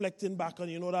reflecting back on,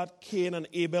 that Cain and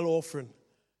Abel offering.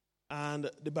 And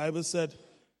the Bible said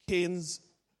Cain's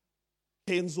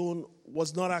own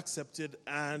was not accepted,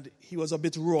 and he was a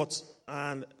bit wroth.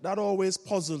 And that always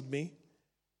puzzled me.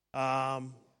 Let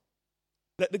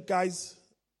the guys,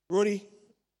 Rudy,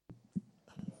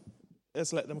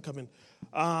 let's let them come in.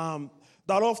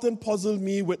 That often puzzled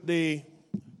me with the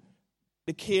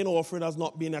Cain offering as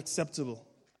not being acceptable.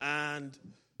 And,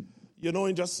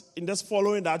 in just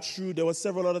following that through, there were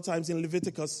several other times in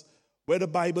Leviticus where the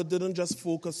Bible didn't just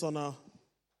focus on a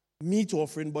meat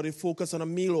offering, but it focused on a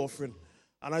meal offering.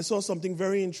 And I saw something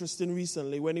very interesting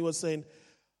recently when he was saying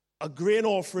a grain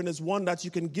offering is one that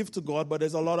you can give to God, but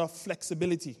there's a lot of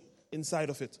flexibility inside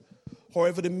of it.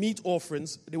 However, the meat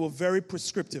offerings, they were very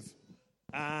prescriptive.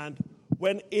 And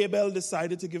when Abel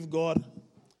decided to give God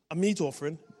a meat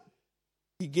offering,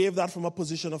 he gave that from a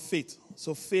position of faith.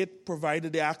 So faith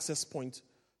provided the access point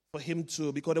for him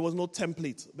to, because there was no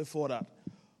template before that.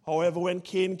 However, when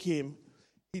Cain came,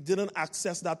 he didn't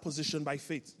access that position by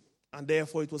faith, and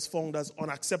therefore it was found as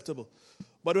unacceptable.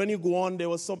 But when you go on, there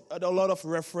was a lot of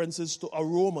references to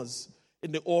aromas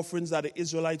in the offerings that the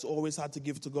Israelites always had to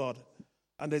give to God.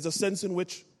 And there's a sense in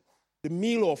which the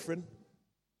meal offering,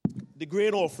 the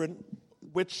grain offering,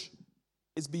 which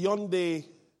is beyond the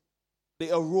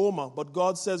aroma, but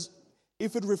God says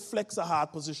if it reflects a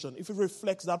heart position, if it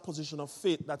reflects that position of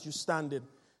faith that you stand in,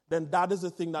 then that is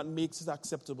the thing that makes it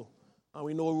acceptable. And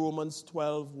we know Romans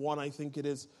 12:1, I think it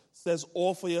is, says,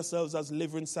 offer yourselves as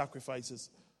living sacrifices.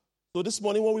 So this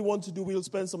morning what we want to do, we'll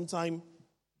spend some time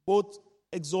both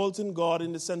exalting God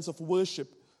in the sense of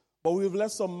worship, but we've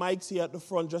left some mics here at the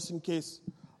front just in case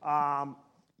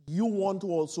you want to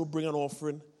also bring an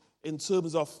offering in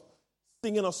terms of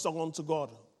singing a song unto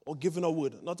God or giving a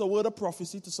word. Not a word of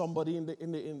prophecy to somebody in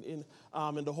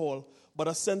the hall, but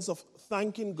a sense of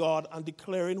thanking God and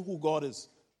declaring who God is. Is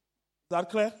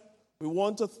that clear? We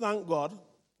want to thank God.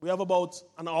 We have about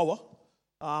an hour.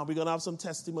 We're going to have some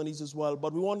testimonies as well.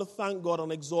 But we want to thank God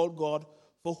and exalt God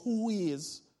for who He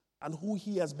is and who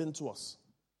He has been to us.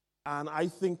 And I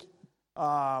think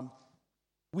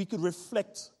we could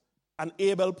reflect an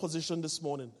Abel position this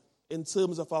morning in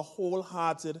terms of a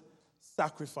wholehearted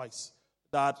sacrifice.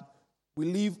 That we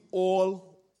leave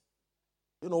all,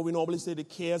 we normally say the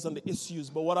cares and the issues.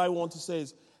 But what I want to say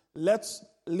is, let's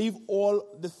leave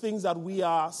all the things that we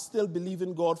are still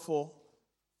believing God for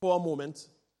a moment.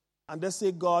 And let's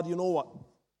say, God, you know what?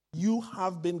 You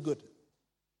have been good.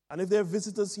 And if there are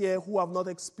visitors here who have not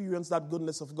experienced that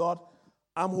goodness of God,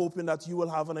 I'm hoping that you will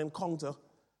have an encounter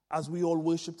as we all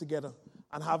worship together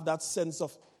and have that sense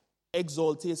of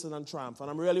exaltation and triumph. And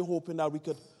I'm really hoping that we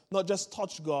could not just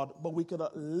touch God, but we could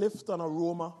lift an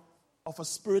aroma of a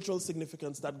spiritual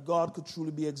significance that God could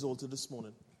truly be exalted this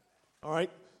morning. All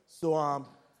right? So I'll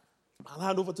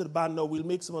hand over to the band now. We'll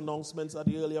make some announcements at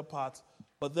the earlier part.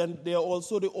 But then there are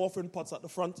also the offering pots at the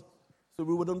front. So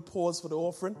we wouldn't pause for the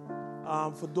offering.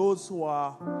 For those who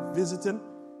are visiting,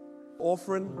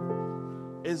 offering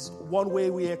is one way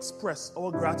we express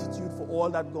our gratitude for all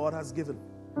that God has given.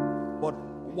 But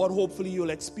what hopefully you'll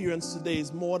experience today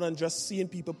is more than just seeing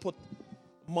people put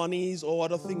monies or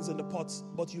other things in the pots,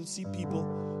 but you'll see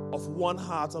people of one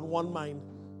heart and one mind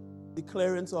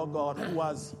declaring to our God who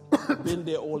has been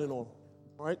there all in all.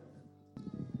 All right?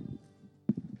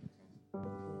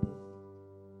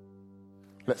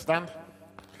 Let's stand.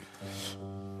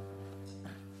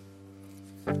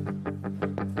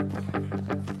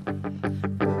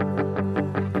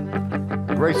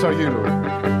 Great are you, Lord.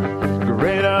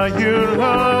 Great are you,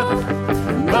 Lord.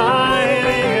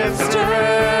 Mighty in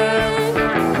strength.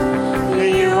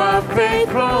 You are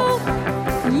faithful.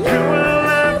 You will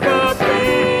never be.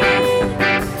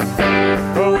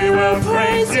 For we will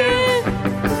praise you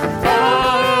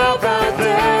all of our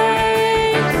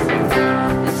days.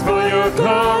 It's for your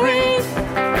glory.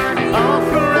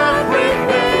 Offer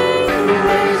everything.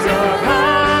 Raise your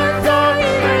hands of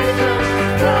creation.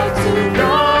 Talk to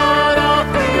God of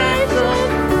creation.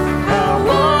 How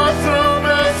awesome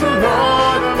is the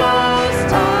Lord most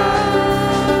high.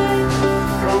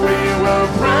 For we will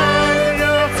praise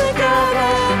you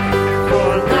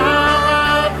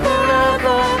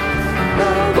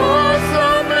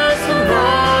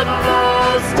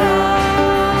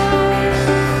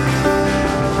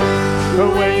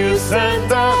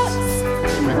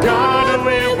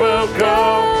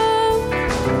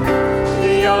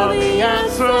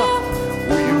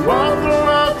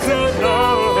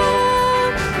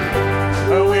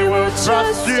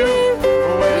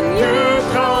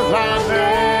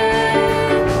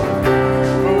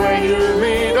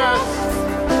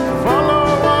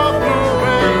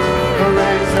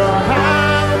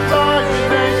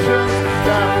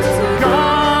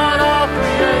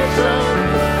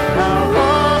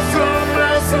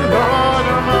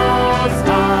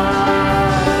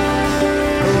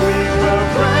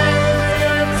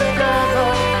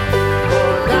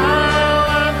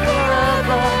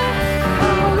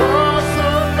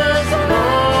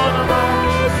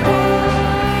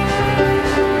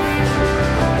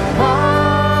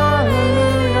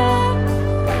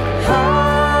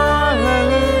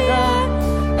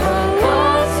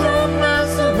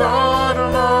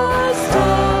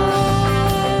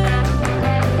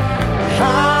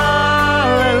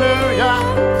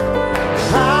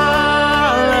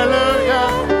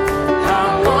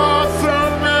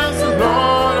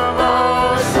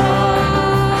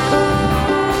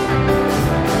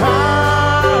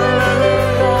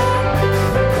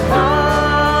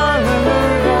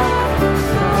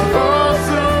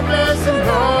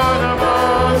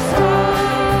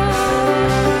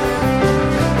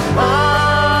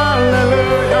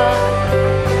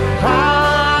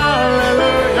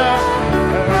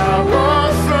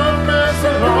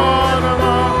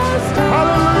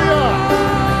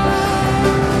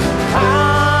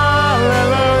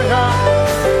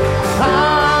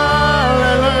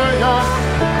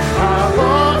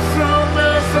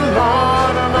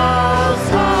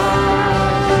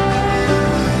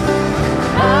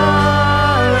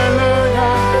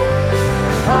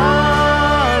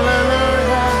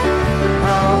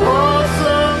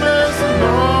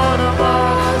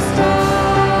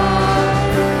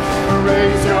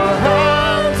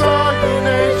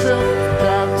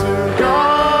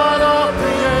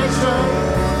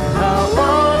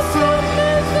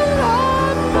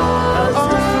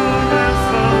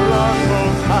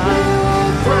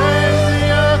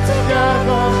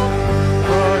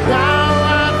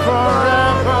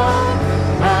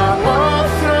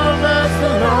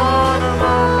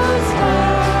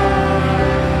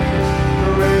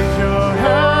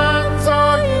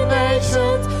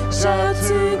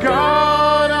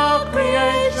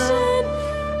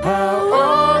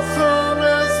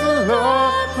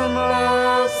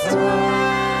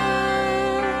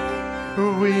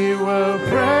We will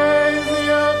praise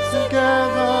you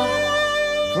together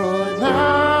for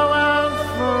now and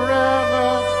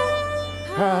forever.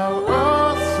 How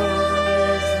awesome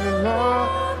is the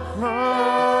Lord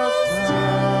Most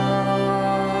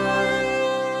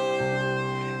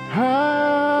High.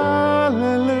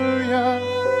 Hallelujah.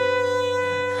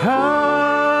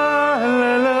 Hallelujah.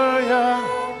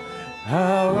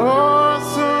 How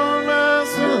awesome is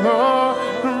the Lord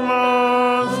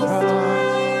Most High.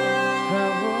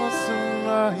 How awesome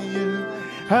are you?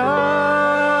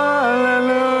 Hallelujah.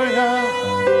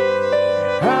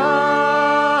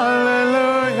 Hallelujah.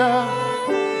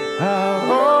 How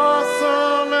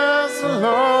awesome is the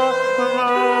Lord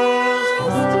Most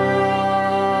High.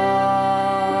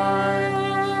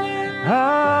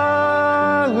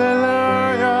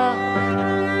 Hallelujah.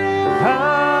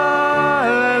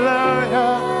 Hallelujah.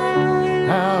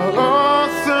 How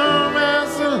awesome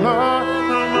is the Lord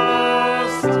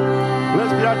Most High.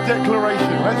 Let's be our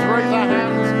declaration. Let's raise our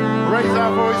hands, raise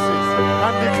our voices,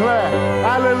 and declare,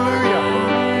 hallelujah.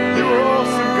 You are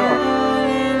awesome, God.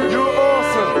 You are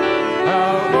awesome.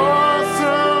 How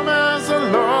awesome is the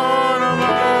Lord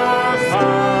Most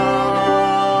High.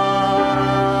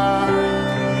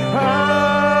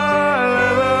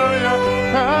 Hallelujah.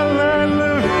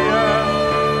 Hallelujah.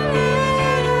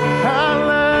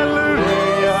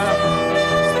 Hallelujah.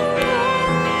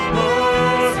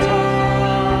 Most High.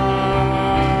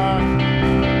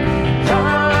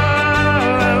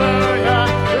 Hallelujah.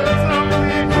 There's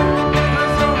only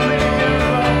you,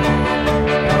 Lord.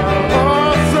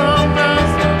 Awesome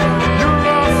as you're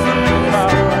awesome in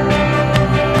power.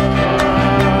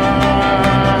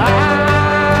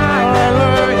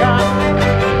 Hallelujah.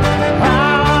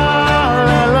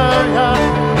 Hallelujah.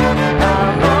 How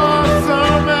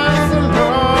awesome is the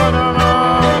Lord of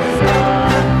Most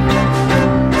High.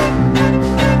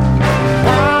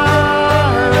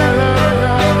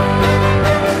 Hallelujah.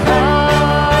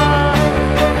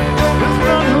 There's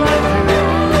none like you.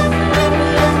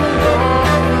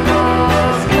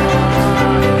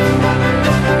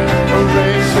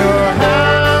 Raise your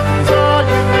hands, all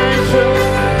you nations,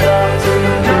 shout to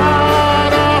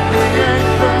God of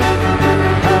creation.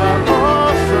 How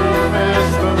awesome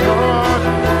is the Lord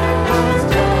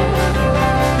Most High.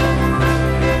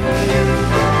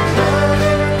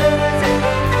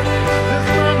 There's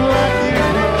none like you,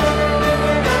 Lord.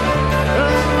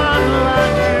 There's none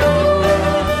like you,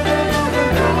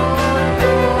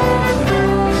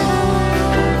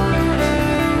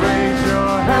 Raise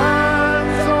your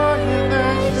hands, all you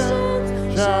nations,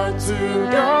 shout to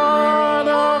God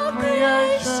of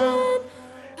creation.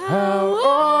 How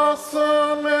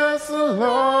awesome is the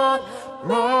Lord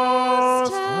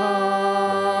Most High.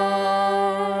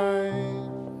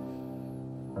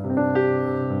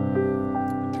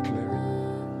 Declare it.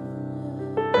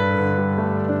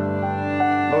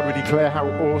 Lord, we declare how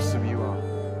awesome you are.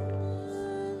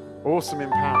 Awesome in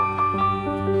power.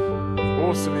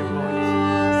 Awesome in might.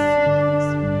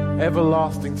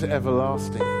 Everlasting to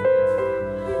everlasting.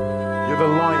 You're the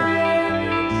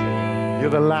Lion.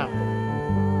 You're the Lamb.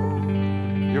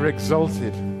 You're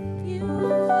exalted. You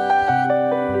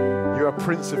are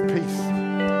Prince of Peace.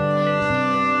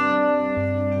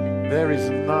 There is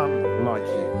none like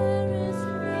you.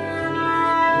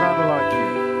 None like you.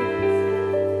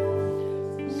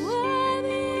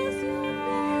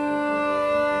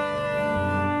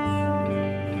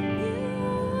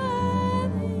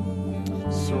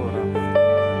 Sora.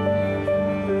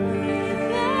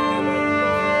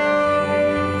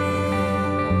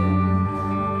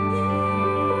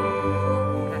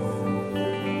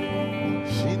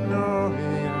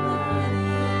 Shinoya.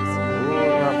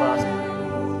 Ora basa.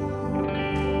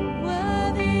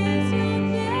 Worthy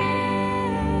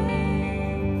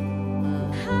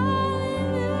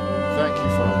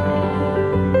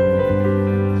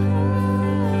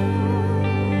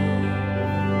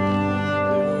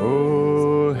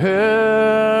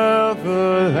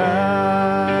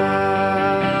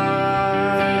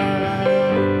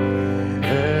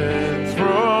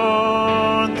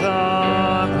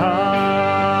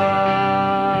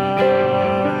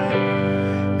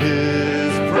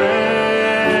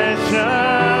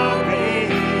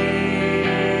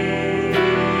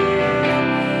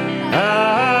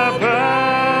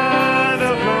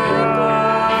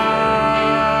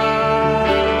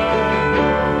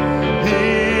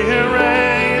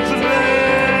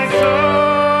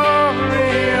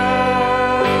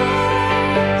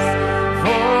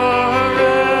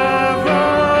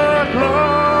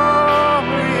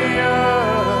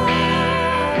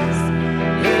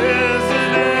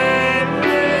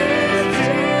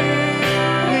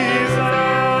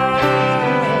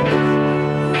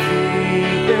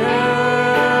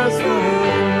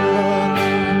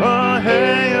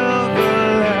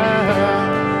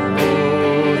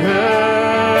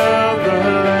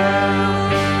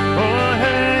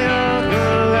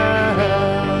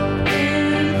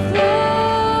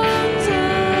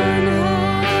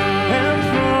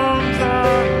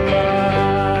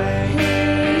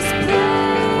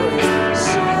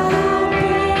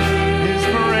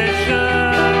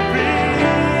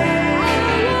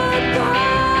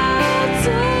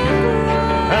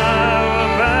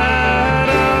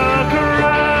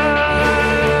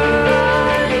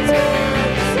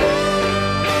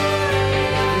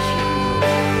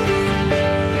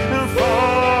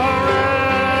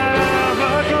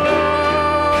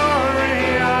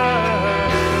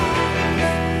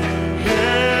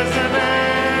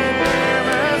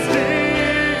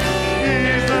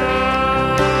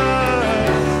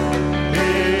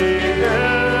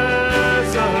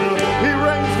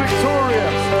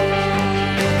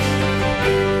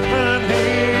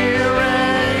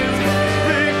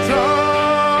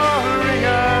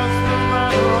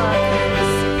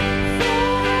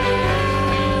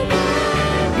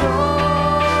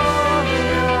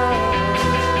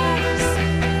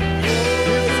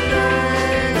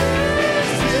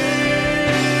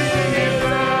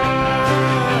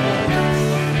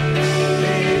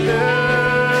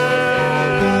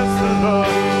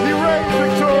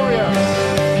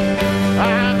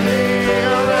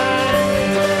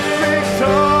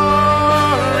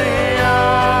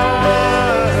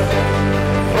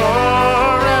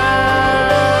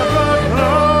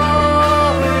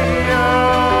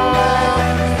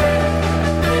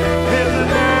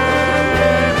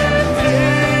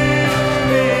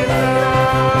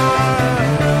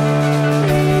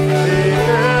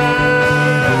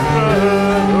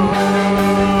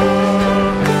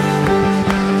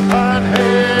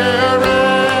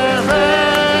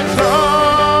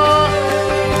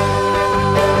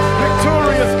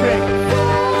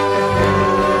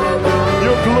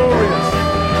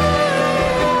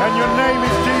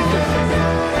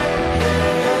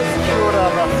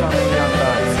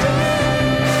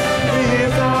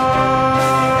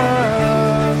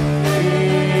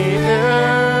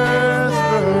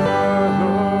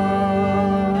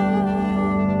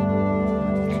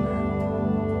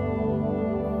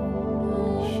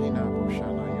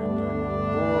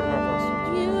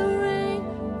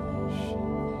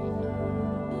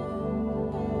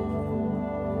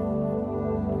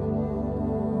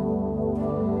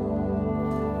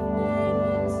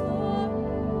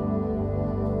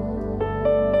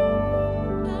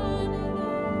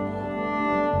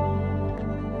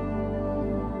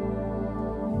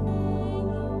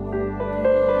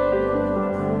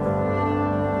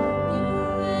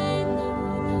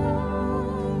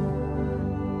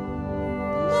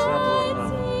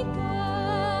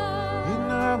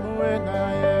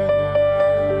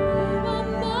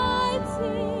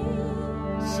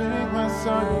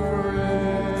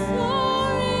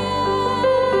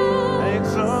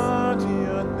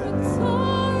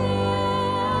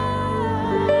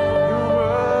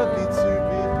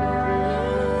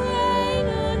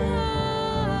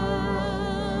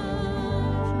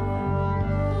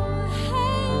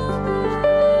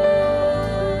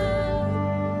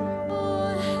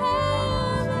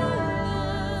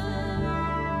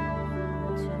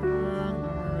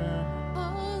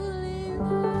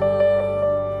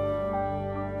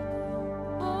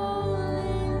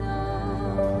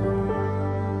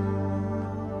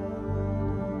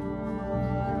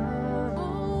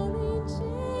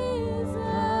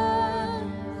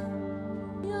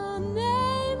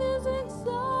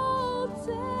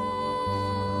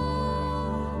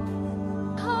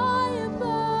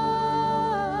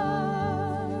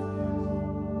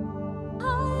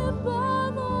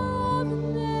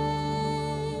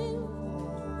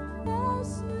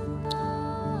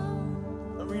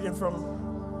from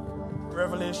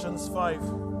Revelations 5.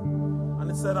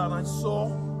 And it said, and I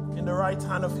saw in the right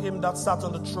hand of him that sat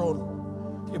on the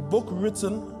throne a book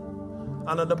written,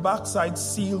 and on the backside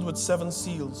sealed with 7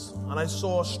 seals. And I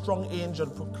saw a strong angel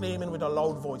proclaiming with a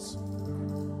loud voice,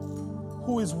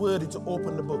 who is worthy to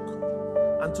open the book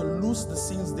and to loose the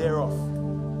seals thereof?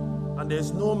 And there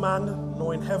is no man,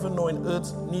 nor in heaven, nor in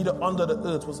earth, neither under the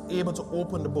earth, was able to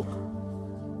open the book,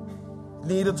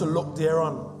 neither to look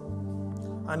thereon.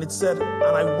 And it said, and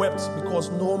I wept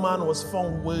because no man was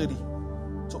found worthy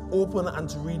to open and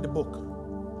to read the book,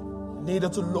 neither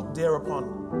to look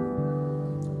thereupon.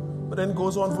 But then it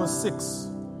goes on, verse 6.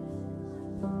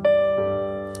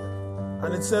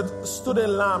 And it said, stood a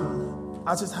lamb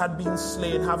as it had been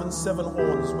slain, having 7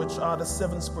 horns, which are the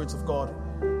 7 spirits of God,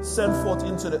 sent forth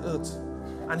into the earth.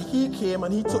 And he came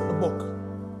and he took the book,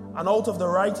 and out of the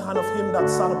right hand of him that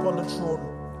sat upon the throne.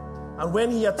 And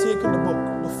when he had taken the book,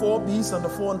 the 4 beasts and the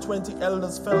 24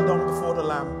 elders fell down before the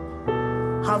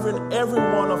Lamb, having every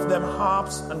one of them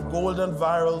harps and golden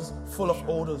vials full of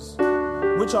odors,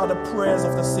 which are the prayers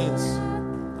of the saints.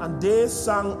 And they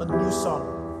sang a new song,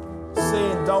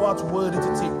 saying, Thou art worthy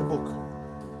to take the book,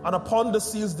 and upon the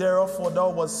seals thereof, for thou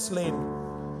wast slain,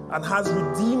 and hast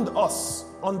redeemed us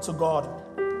unto God,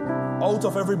 out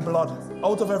of every blood,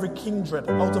 out of every kindred,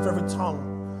 out of every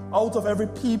tongue, out of every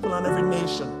people and every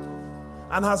nation,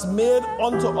 and hast made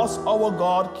unto us our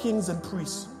God kings and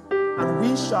priests, and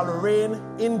we shall reign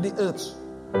in the earth.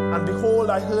 And behold,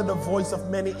 I heard the voice of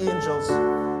many angels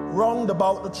round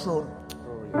about the throne,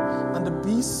 and the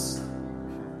beasts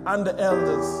and the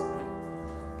elders,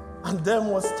 and them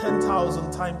was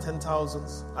 10,000 times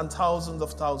 10,000s, and thousands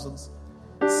of thousands,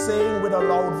 saying with a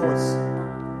loud voice,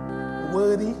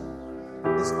 Worthy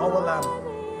is our Lamb.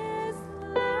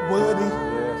 Worthy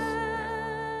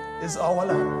is our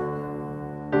Lamb.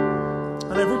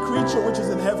 And every creature which is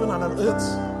in heaven and on earth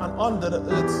and under the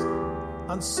earth,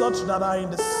 and such that are in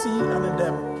the sea and in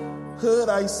them, heard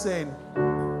I saying,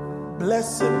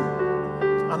 Blessing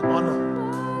and honor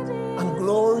and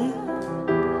glory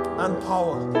and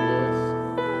power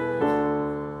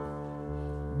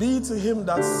be to him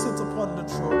that sit upon the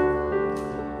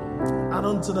throne and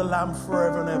unto the Lamb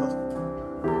forever and ever.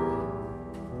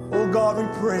 Oh God, we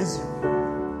praise you.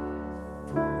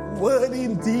 Worthy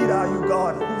indeed are you,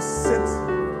 God, who sits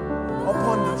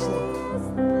upon the throne.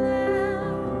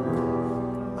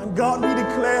 And God, we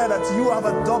declare that you have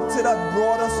adopted and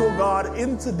brought us, oh God,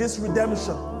 into this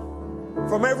redemption.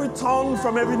 From every tongue,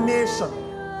 from every nation,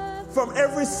 from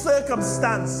every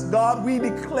circumstance, God, we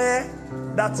declare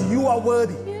that you are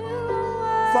worthy.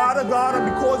 Father God, and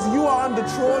because you are on the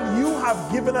throne, you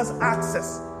have given us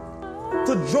access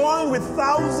to join with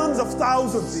thousands of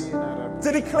thousands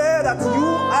to declare that you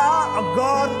are a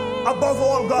God above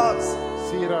all gods.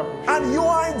 And you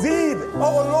are indeed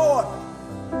our Lord.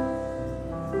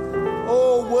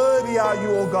 Oh, worthy are you,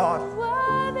 O God.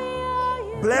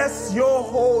 Bless your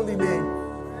holy name.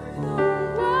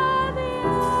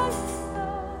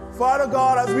 Father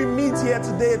God, as we meet here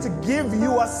today to give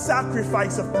you a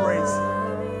sacrifice of praise,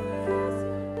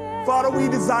 Father, we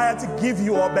desire to give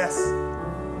you our best.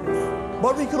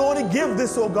 But we can only give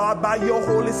this, oh God, by your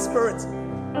Holy Spirit,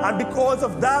 and because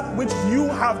of that which you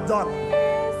have done.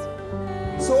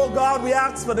 So, oh God, we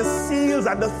ask for the seals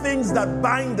and the things that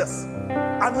bind us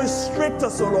and restrict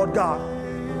us, oh Lord God,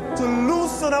 to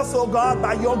loosen us, oh God,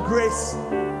 by your grace,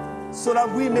 so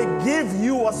that we may give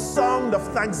you a song of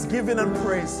thanksgiving and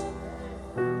praise,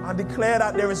 and declare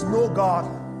that there is no God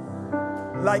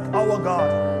like our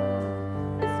God.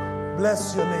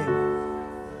 Bless your name.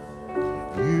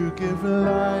 You give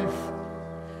life.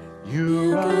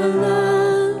 You are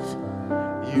love.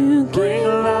 You bring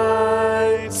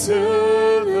light to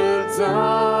the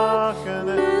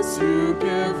darkness. You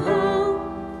give hope.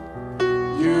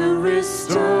 You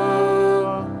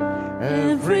restore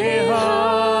every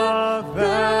heart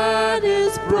that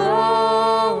is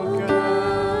broken.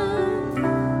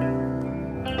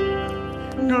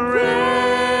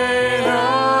 Great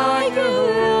are you,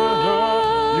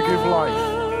 Lord. You give life.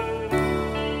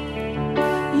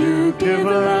 You give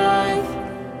life.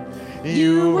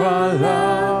 You are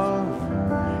love.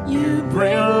 You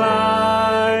bring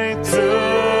light to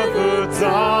the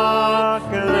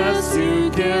darkness. You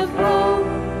give hope.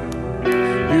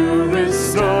 You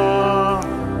restore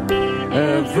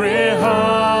every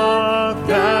heart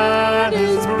that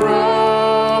is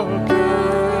broken.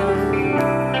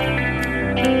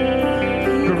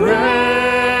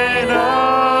 Great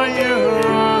are you,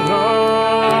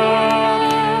 Lord.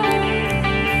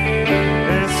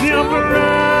 It's your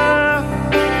breath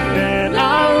in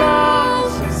our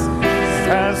lungs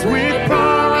as we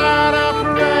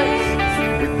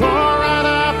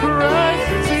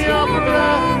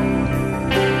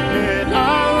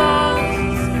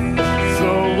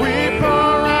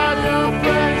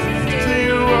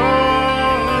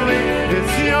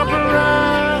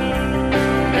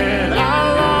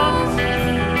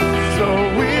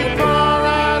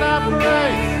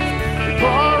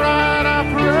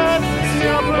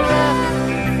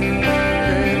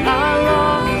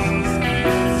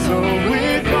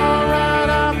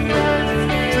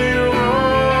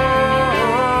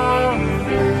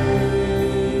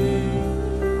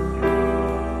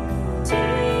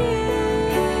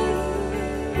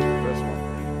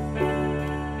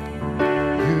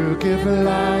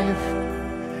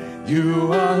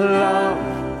You are love.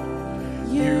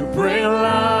 You bring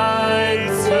light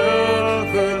to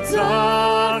the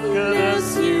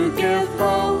darkness. You give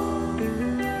hope.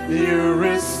 You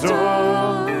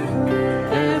restore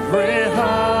every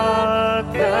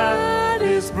heart that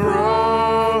is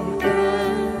broken.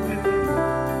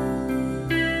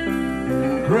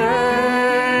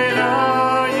 Great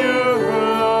are you,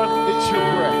 Lord. It's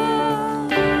your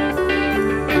breath.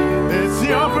 It's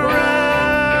your breath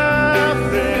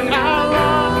in our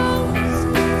lungs.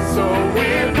 So we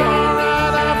pour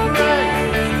out our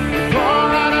praise. Pour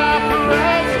out our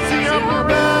praise. It's your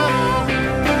breath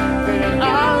in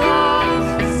our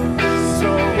lungs. So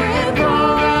we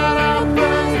pour out our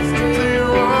praise to you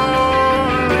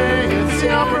only. It's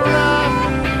your breath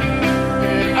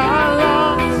in our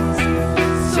lungs.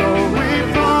 So we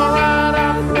pour out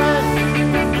our praise.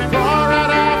 Pour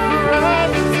out our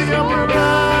praise to your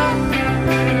breath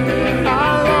in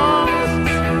our lungs.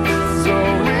 So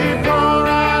we pour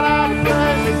out our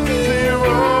praise to you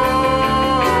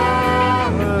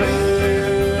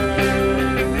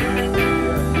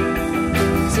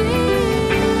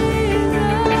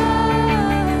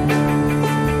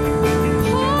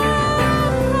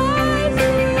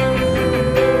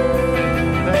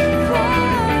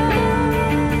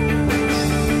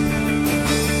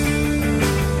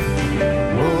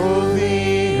all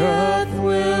the earth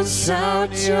will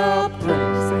shout your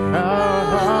praise. Our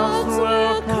hearts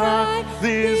will cry.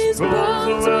 These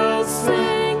bones will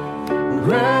sing.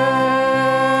 Great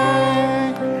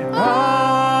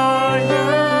are you,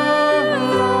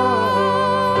 Lord.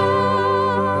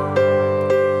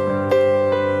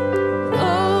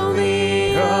 All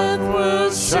the earth will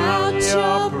shout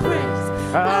your praise.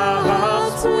 Our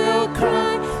hearts will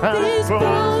cry. These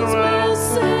bones will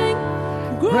sing.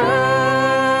 Great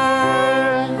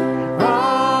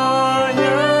are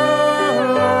you,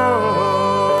 Lord.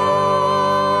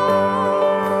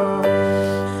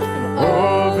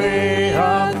 All the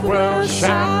earth will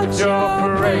shout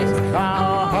your praise.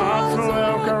 Our hearts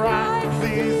will cry.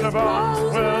 These bones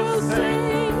will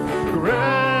sing. Great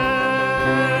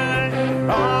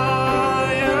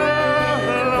are you,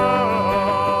 Lord.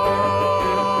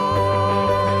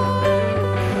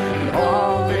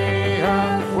 All the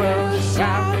earth will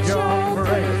shout your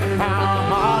praise. Our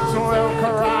hearts will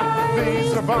cry.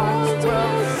 These bones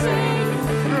will sing.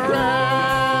 Great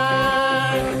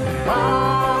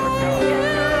are you,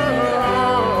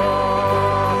 Lord.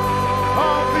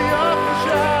 All the earth will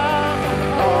shout.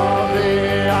 All the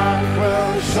earth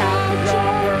will shout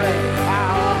your praise.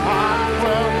 Our hearts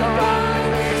will cry.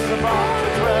 These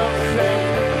bones will sing.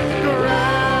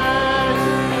 Great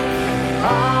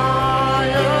are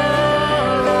you,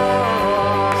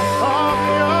 Lord. All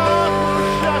the earth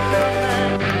will shout your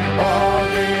name. All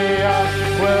the earth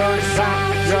will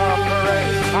shout your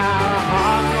praise. Our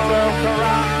hearts will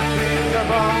cry. These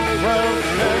bones will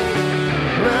sing.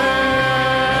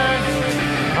 Great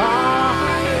are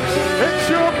you. It's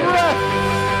your breath.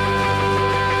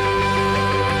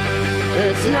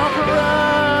 It's your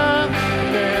breath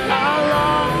in our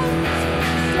lungs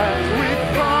as we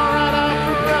pour out our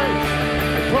praise.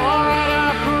 Pour out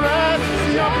our praise. It's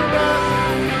your breath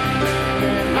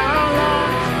in our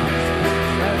lungs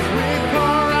as we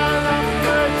pour out our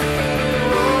praise.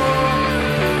 Oh,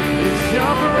 it's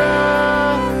your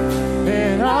breath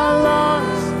in our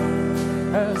lungs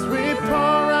as we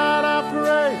pour out our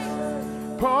praise.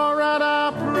 Pour out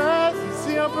our praise. It's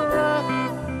your breath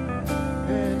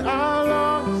in our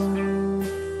lungs,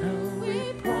 and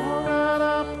we pour out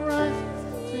our praise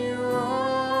to you.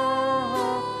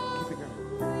 Keep it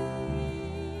going.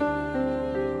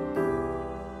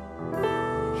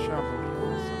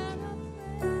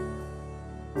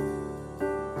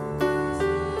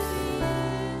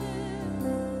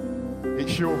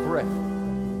 It's your breath.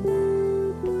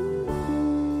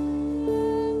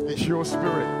 It's your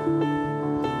spirit.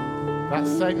 That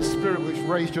same spirit which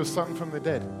raised your son from the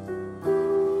dead.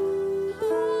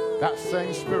 That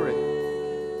same spirit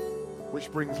which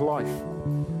brings life.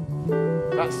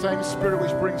 That same spirit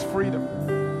which brings freedom.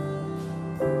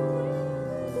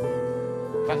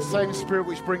 That same spirit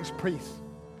which brings peace.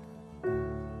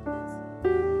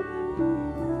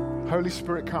 Holy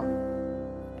Spirit, come.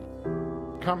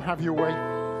 Come have your way.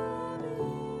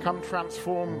 Come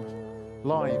transform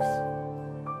lives.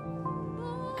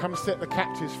 Come set the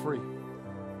captives free.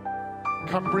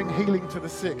 Come bring healing to the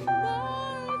sick.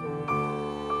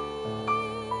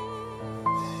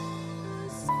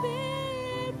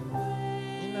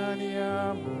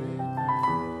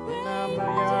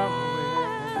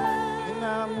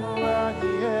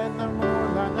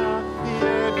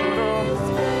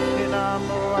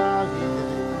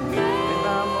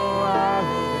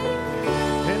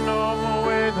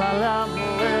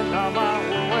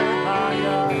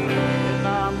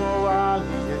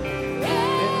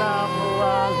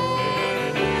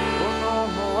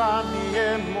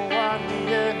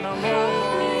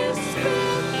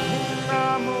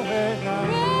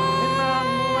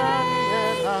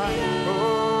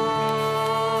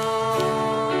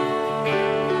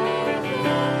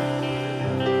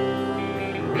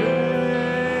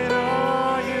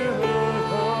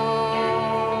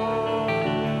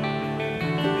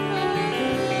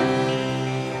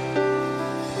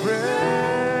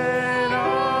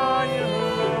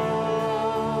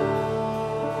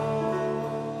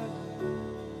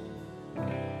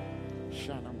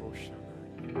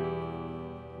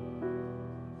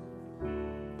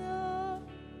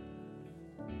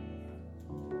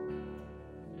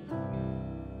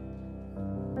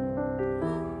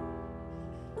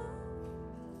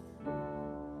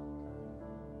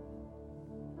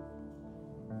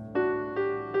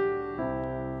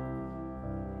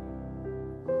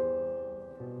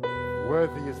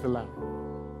 Worthy is the Lamb.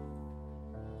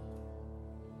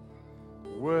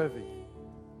 Worthy.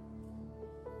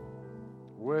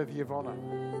 Worthy of honor.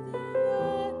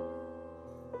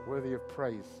 Worthy of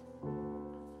praise.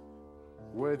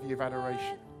 Worthy of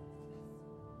adoration.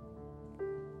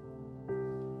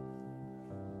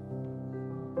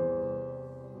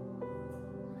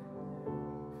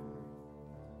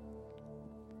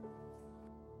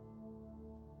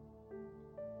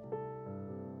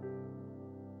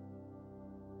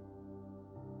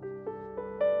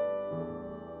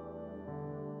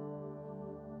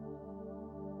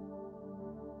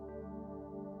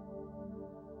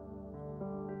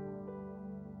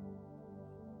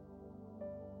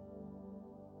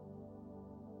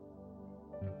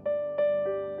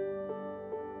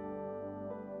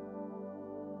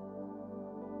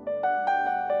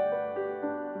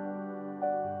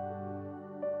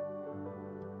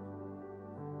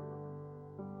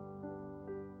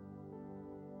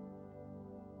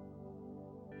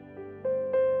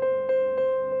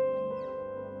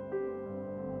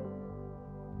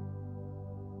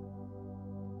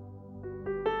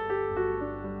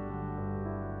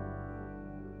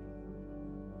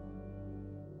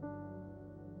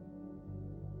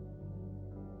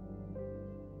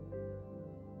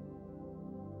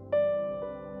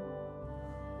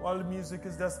 While the music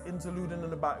is just interluding in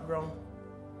the background,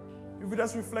 if we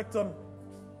just reflect on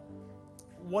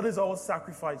what is our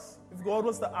sacrifice. If God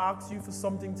was to ask you for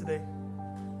something today,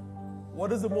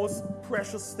 what is the most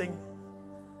precious thing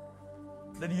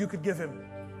that you could give him?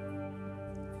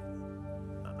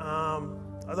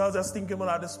 As I was just thinking about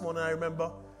that this morning, I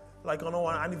remember, like on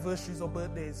our anniversaries or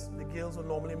birthdays, the girls would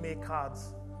normally make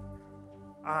cards.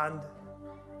 And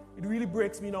it really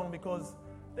breaks me down because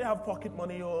they have pocket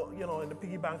money or, in the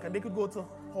piggy bank, and they could go to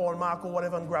Hallmark or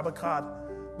whatever and grab a card.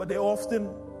 But they often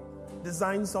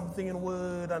design something in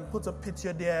Word and put a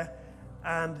picture there.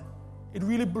 And it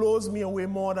really blows me away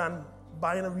more than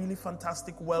buying a really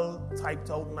fantastic, well-typed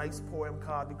out, nice poem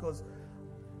card, because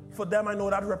for them, I know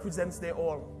that represents their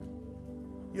all.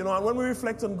 And when we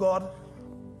reflect on God,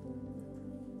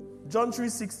 John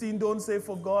 3:16 don't say,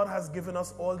 for God has given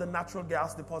us all the natural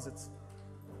gas deposits,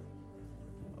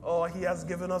 or he has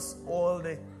given us all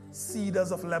the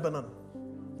cedars of Lebanon,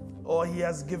 or he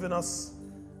has given us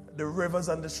the rivers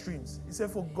and the streams. He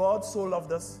said, for God so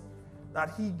loved us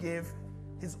that he gave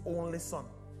his only son.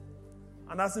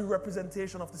 And that's the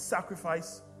representation of the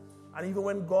sacrifice. And even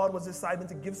when God was deciding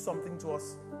to give something to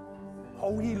us,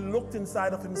 how he looked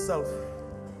inside of himself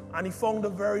and he found the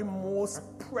very most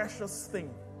precious thing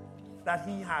that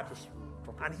he had,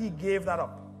 and he gave that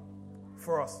up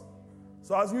for us.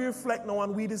 So as we reflect now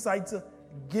and we decide to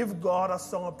give God a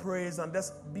song of praise and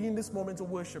just be in this moment of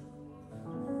worship,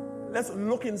 let's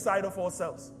look inside of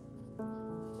ourselves.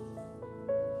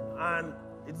 And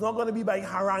it's not going to be by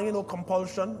haranguing or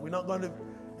compulsion. We're not going to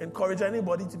encourage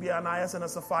anybody to be Ananias and a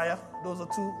Sapphira. Those are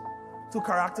two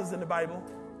characters in the Bible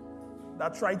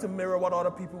that try to mirror what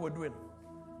other people were doing.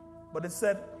 But it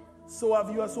said, so have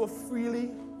you so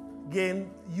freely gained,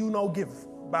 you now give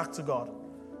back to God.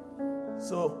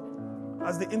 So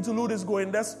as the interlude is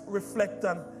going, let's reflect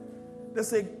and let's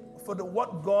say for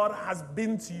what God has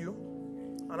been to you.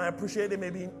 And I appreciate there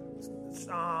may be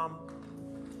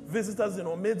visitors in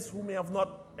our midst who may have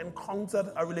not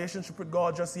encountered a relationship with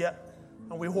God just yet.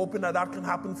 And we're hoping that can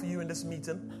happen for you in this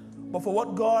meeting. But for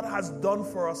what God has done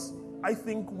for us, I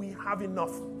think we have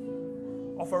enough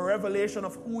of a revelation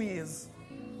of who he is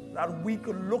that we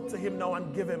could look to him now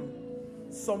and give him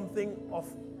something of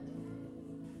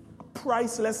a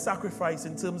priceless sacrifice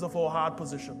in terms of our heart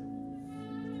position.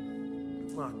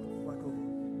 Mark over.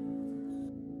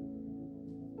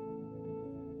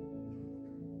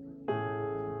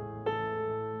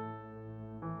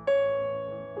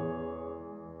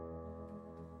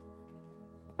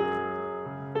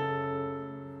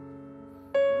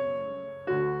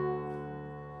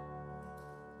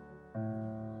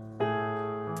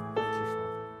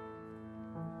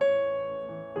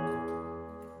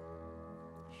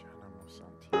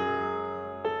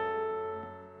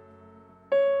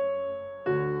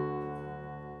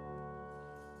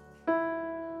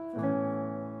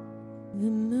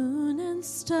 and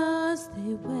stars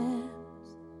they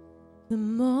wept. The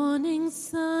morning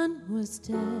sun was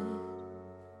dead.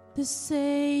 The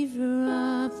Savior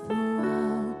of the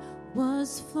world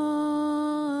was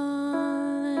fallen.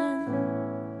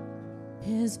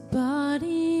 His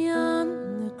body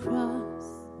on the cross,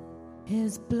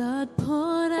 his blood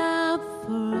poured out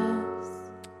for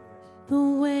us, the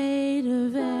weight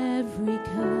of every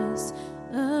curse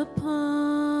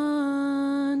upon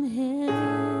him.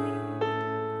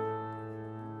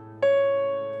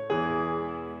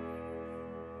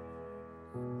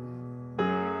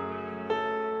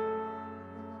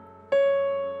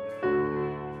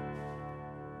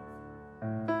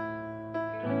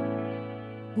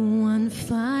 One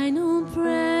final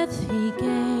breath he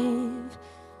gave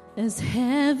as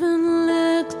heaven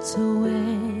looked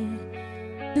away.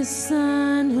 The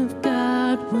Son of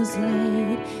God was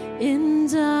laid in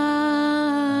darkness.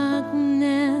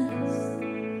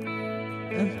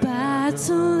 A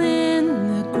battle in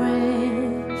the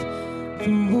grave,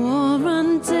 the war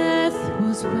on death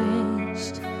was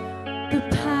waged. The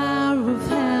power of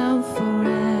hell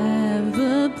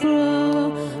forever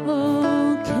broken.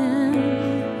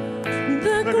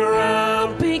 The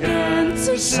ground began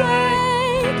to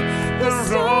shake. The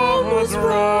storm was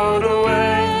rolled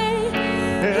away.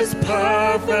 His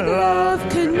perfect love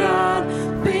could not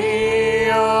be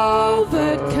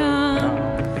overcome.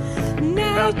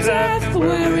 Now death,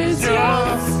 where is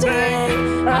your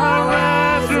sting? Our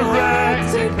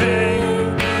resurrected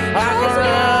King has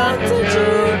granted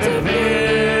you defeat.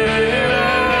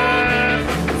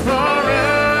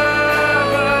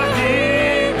 Forever He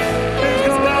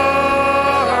is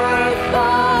glorified.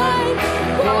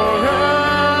 Forever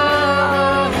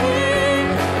He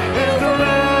is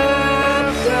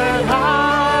lifted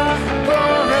high.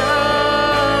 Forever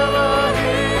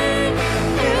He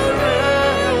is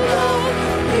risen.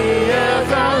 He is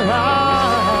alive.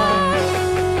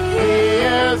 He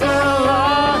is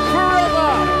alive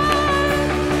forever.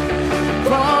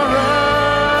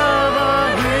 Forever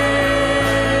He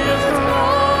is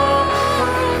glorified.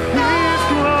 He is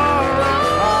glorified.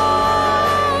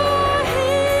 He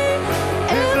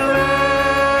is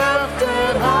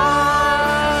lifted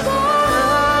high.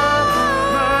 Forever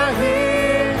He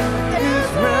is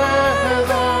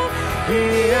risen. He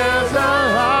is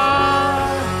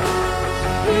alive.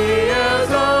 He is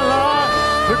alive.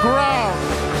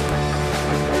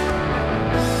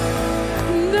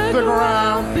 The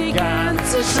ground began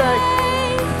to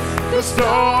shake. The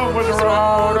storm was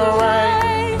rolled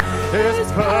away. His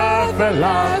perfect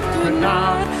love could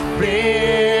not be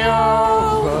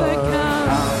overcome.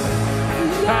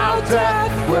 Now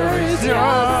death, where is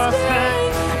your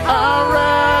sting? Our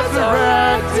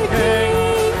resurrected King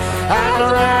has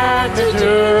granted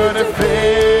you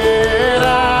defeat.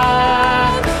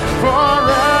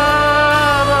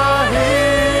 Forever He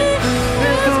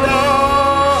is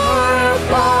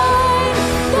glorified.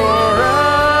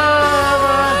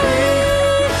 Forever He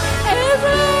is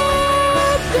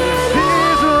lifted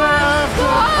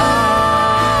high.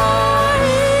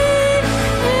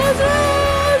 He's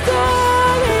lifted high.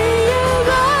 He is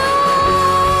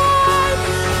risen.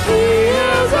 He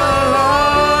is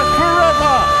alive.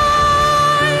 Forever.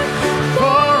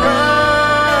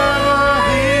 Forever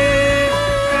He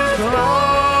is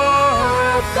glorified.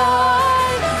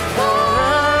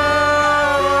 Forever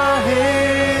He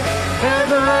is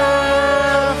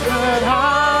lifted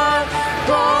high.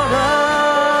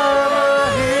 Forever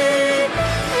He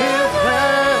is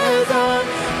risen.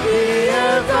 He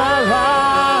is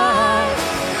alive.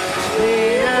 He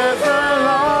is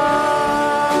alive.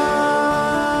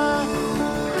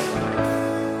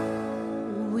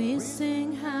 We sing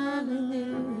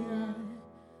hallelujah.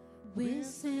 We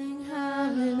sing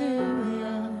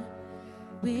hallelujah.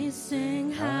 We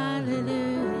sing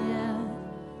hallelujah.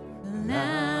 The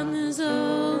Lamb is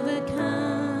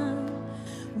overcome.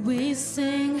 We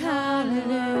sing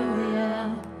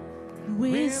hallelujah.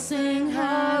 We sing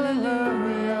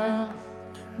hallelujah.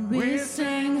 We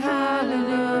sing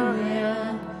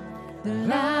hallelujah. The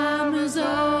Lamb is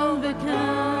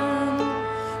overcome.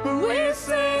 We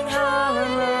sing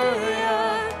hallelujah.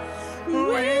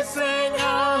 We sing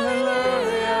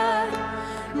hallelujah.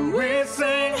 We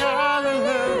sing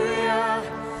hallelujah.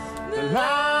 The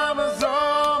Lamb is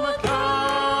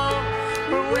overcome.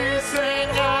 We sing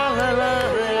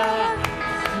hallelujah.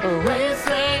 We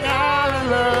sing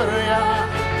hallelujah.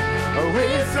 We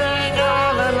sing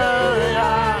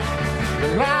hallelujah. The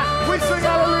Lamb, we sing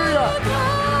hallelujah.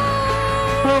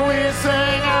 We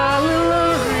sing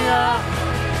hallelujah.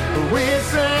 We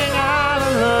sing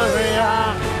hallelujah.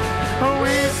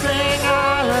 We sing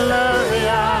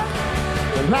hallelujah.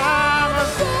 The Lamb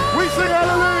is, we sing hallelujah.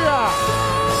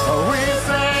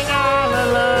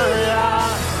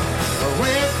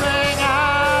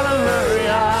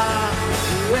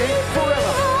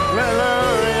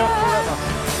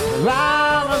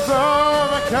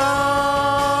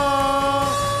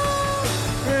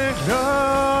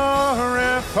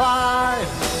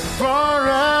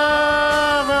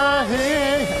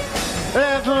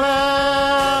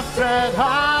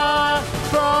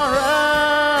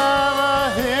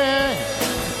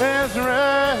 is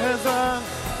risen.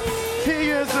 He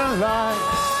is alive.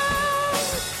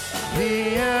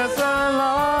 He is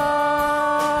alive.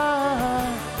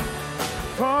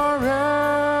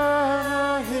 Forever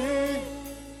He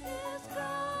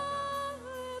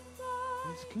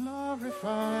is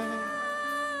glorified.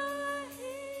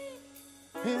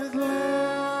 He's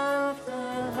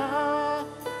lifted high.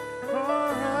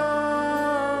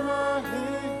 Forever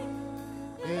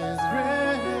He is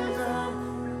risen.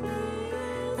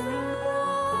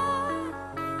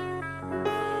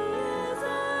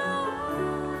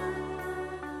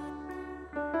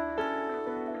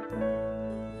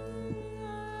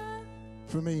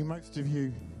 For me, most of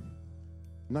you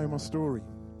know my story.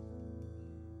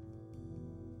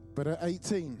 But at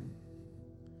 18,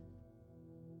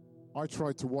 I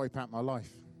tried to wipe out my life.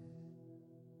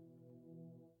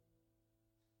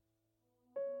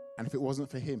 And if it wasn't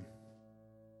for Him,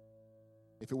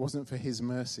 if it wasn't for His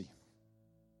mercy,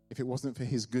 if it wasn't for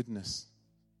His goodness,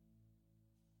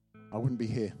 I wouldn't be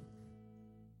here.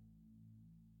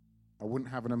 I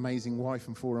wouldn't have an amazing wife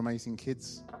and 4 amazing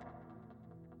kids.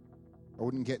 I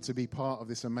wouldn't get to be part of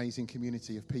this amazing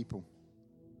community of people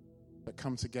that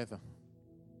come together.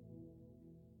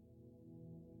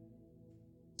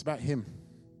 It's about Him.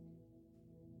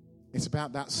 It's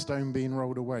about that stone being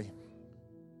rolled away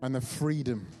and the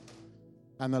freedom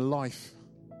and the life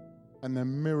and the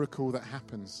miracle that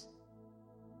happens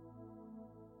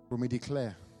when we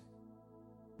declare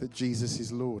that Jesus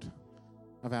is Lord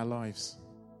of our lives.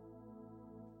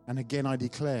 And again, I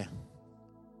declare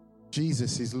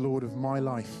Jesus is Lord of my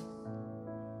life.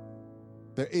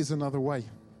 There is another way.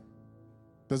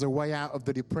 There's a way out of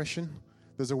the depression.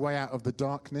 There's a way out of the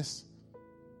darkness.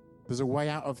 There's a way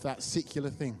out of that secular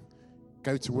thing.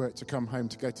 Go to work, to come home,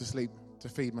 to go to sleep, to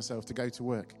feed myself, to go to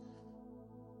work.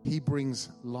 He brings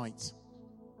light.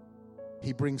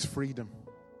 He brings freedom.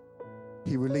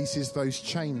 He releases those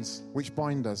chains which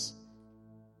bind us.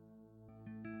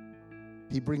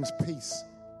 He brings peace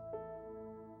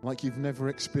like you've never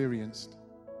experienced.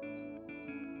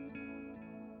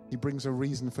 He brings a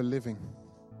reason for living.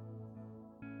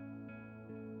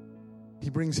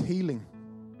 He brings healing.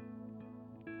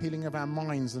 Healing of our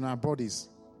minds and our bodies.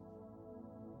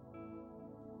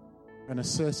 And a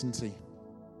certainty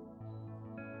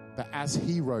that as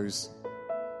He rose,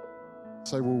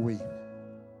 so will we.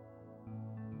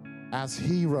 As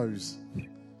He rose,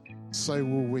 so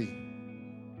will we.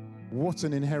 What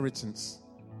an inheritance.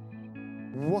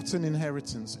 What an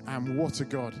inheritance, and what a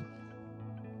God.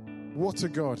 What a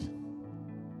God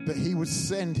that He would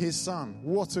send His Son.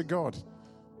 What a God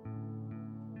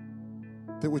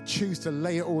that would choose to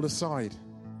lay it all aside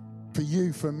for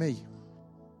you, for me.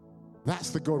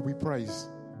 That's the God we praise.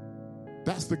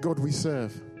 That's the God we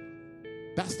serve.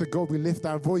 That's the God we lift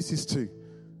our voices to,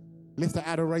 lift our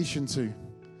adoration to,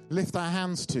 lift our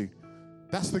hands to.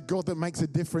 That's the God that makes a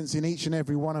difference in each and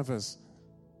every one of us.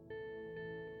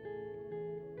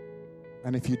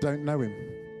 And if you don't know Him,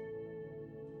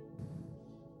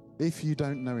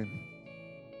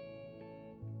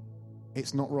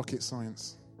 it's not rocket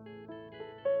science.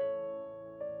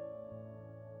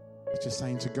 It's just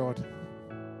saying to God,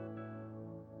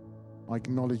 I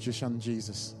acknowledge your Son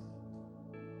Jesus.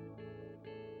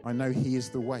 I know He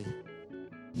is the way.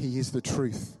 He is the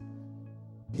truth.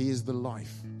 He is the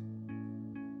life.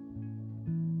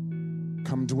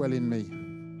 Come dwell in me.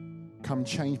 Come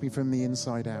change me from the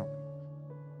inside out.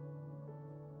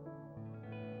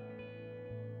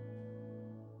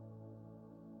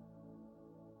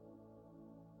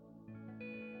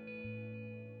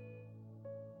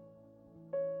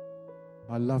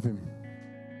 I love Him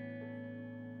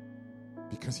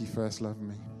because He first loved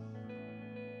me.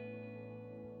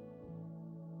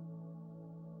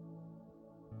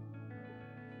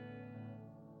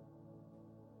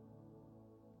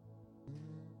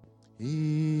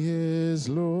 He is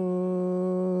Lord.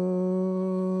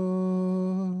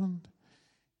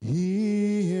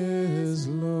 He is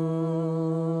Lord.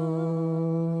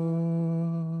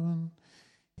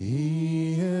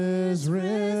 He is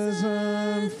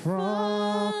risen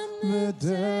from the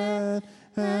dead,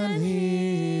 and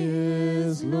He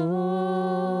is Lord.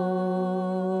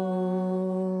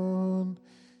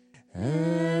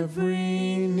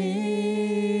 Every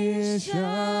knee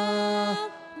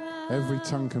shall, every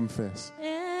tongue confess.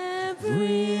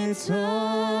 Every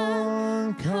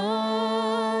tongue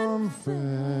confess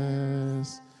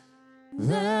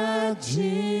that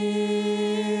Jesus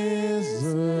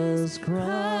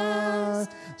Christ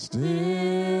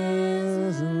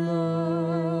is Lord.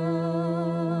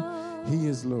 He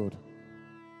is Lord.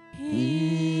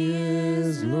 He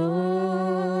is Lord.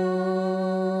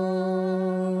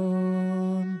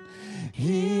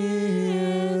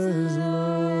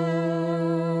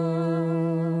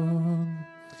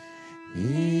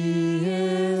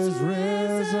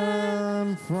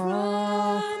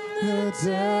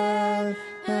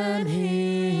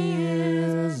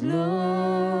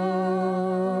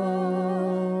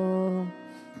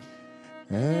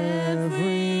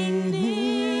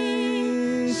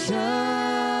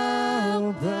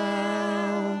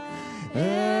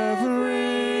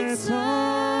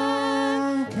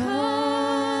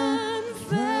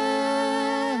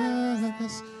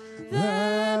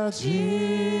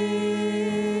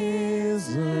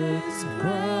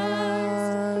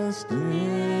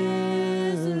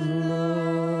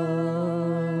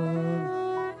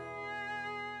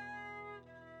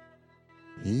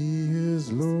 He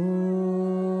is Lord.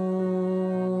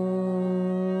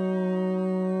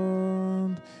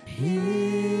 He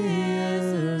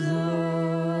is Lord.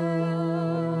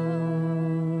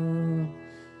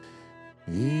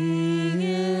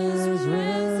 He is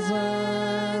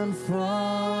risen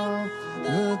from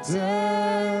the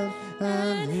dead,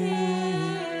 and He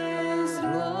is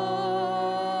Lord.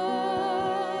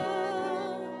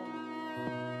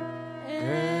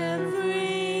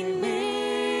 Every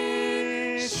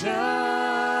knee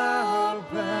shall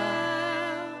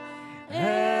bow,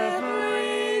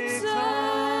 every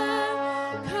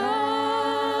tongue confess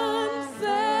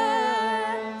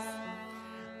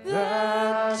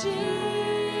that Jesus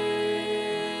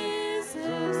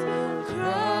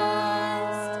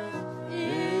Christ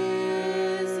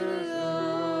is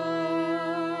Lord.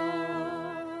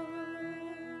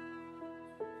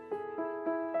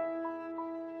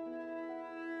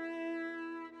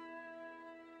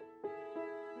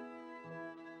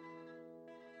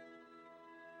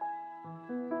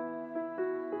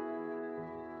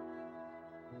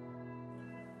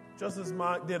 Just as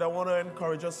Mark did, I want to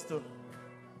encourage us to,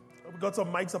 we got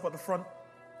some mics up at the front,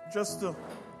 just to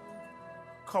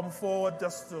come forward,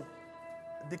 just to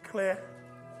declare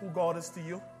who God is to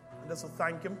you, and just to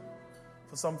thank Him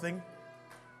for something.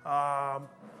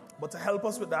 But to help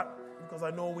us with that, because I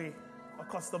know we're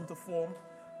accustomed to form,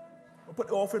 we'll put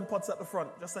the offering pots at the front,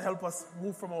 just to help us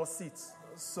move from our seats.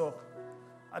 So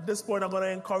at this point, I'm going to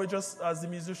encourage us as the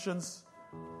musicians,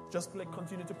 just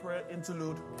continue to pray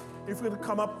interlude. If we could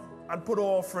come up and put our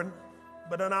offering,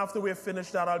 but then after we're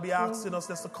finished that, I'll be asking us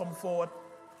just to come forward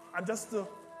and just to,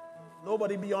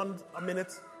 nobody beyond a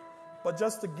minute, but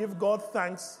just to give God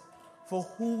thanks for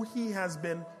who He has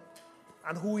been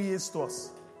and who He is to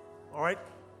us. All right?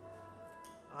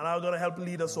 And I'm going to help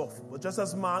lead us off. But just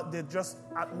as Mark did, just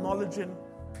acknowledging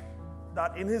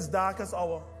that in his darkest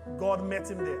hour, God met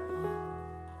him there.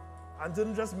 And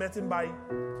didn't just met him by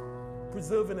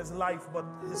preserving his life, but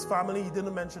his family. He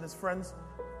didn't mention his friends.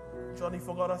 Johnny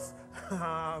forgot us.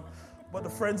 But the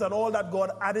friends and all that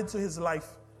God added to his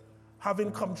life,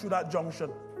 having come through that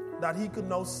junction, that he could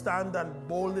now stand and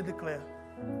boldly declare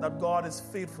that God is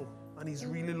faithful and He's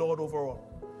really Lord over all.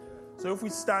 So if we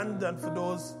stand, and for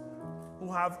those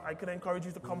who have, I can encourage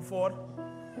you to come forward.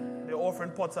 The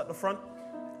offering pots at the front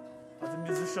as the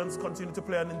musicians continue to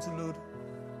play an interlude.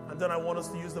 And then I want us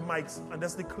to use the mics and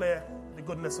just declare the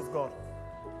goodness of God.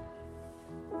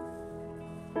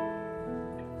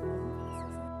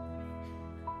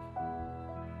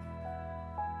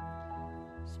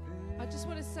 I just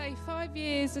want to say 5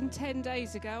 years and 10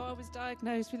 days ago, I was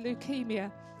diagnosed with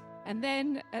leukemia. And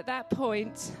then at that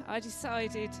point, I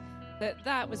decided that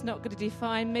that was not going to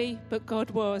define me, but God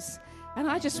was. And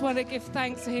I just want to give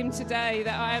thanks to Him today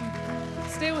that I am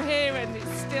still here and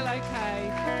it's still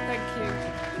okay. Thank you.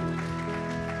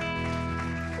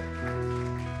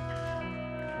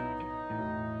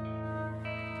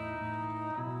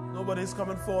 Nobody's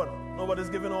coming forward. Nobody's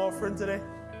giving an offering today.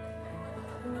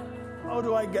 How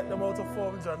do I get them out of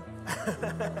form, John?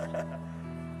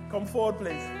 Come forward,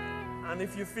 please. And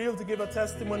if you feel to give a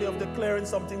testimony of declaring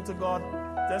something to God,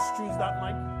 just choose that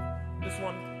mic, this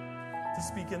one, to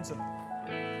speak into.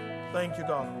 Thank you,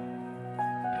 God.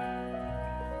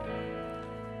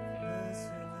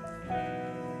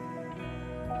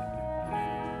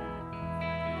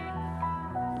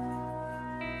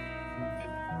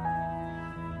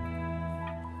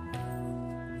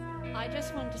 I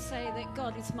just want to say that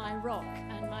God is my rock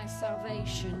and my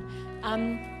salvation.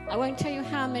 I won't tell you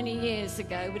how many years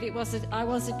ago, but I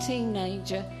was a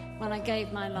teenager when I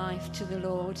gave my life to the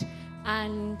Lord.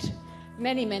 And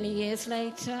many, many years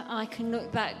later, I can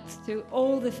look back through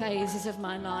all the phases of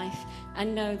my life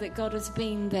and know that God has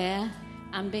been there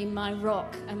and been my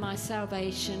rock and my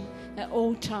salvation at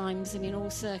all times and in all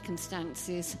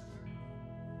circumstances.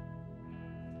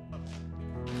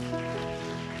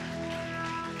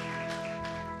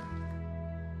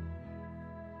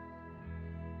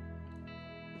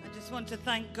 I just want to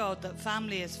thank God that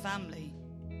family is family.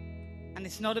 And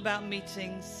it's not about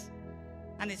meetings.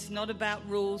 And it's not about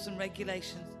rules and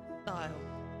regulations. Style.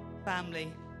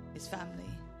 Family is family.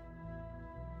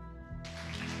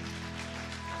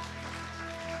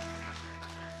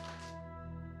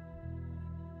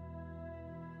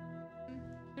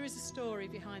 There is a story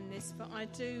behind this, but I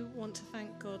do want to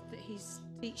thank God that He's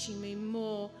teaching me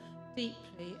more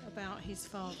deeply about His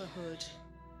fatherhood.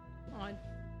 I've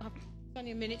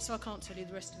only a minute, so I can't tell you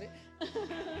the rest of it.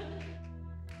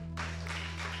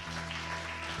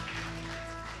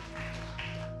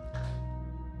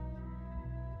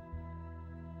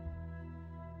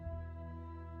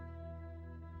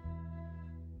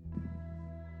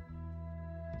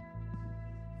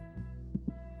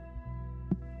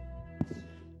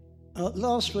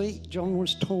 Last week, John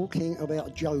was talking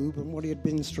about Job and what he had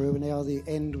been through and how the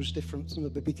end was different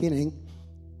from the beginning.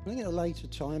 I think at a later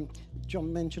time,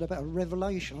 John mentioned about a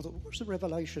revelation. I thought, what's the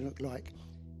revelation look like?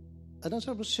 And as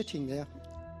I was sitting there,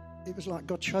 it was like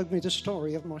God showed me the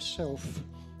story of myself.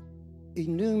 He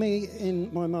knew me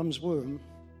in my mum's womb.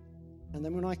 And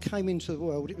then when I came into the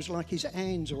world, it was like his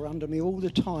hands were under me all the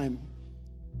time.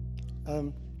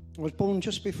 I was born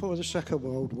just before the Second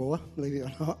World War, believe it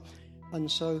or not. And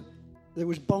so there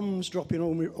was bombs dropping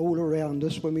all around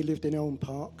us when we lived in Elm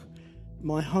Park.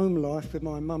 My home life with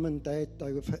my mum and dad,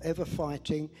 they were forever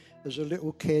fighting. As a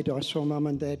little kid, I saw mum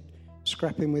and dad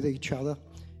scrapping with each other.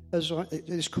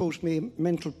 This caused me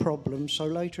mental problems. So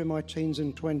later in my teens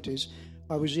and 20s,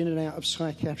 I was in and out of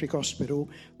psychiatric hospital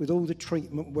with all the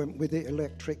treatment went with it,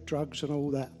 electric drugs and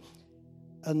all that.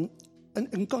 And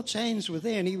God's hands were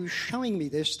there, and he was showing me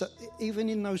this, that even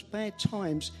in those bad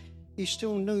times, he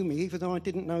still knew me, even though I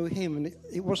didn't know him. And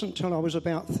it wasn't until I was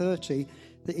about 30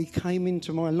 that he came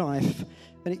into my life,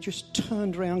 and it just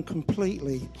turned around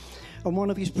completely. And one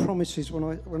of his promises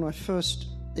when I first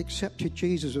accepted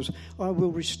Jesus was, I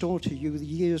will restore to you the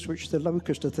years which the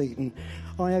locust hath eaten.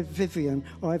 I have Vivian,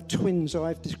 I have twins, I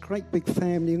have this great big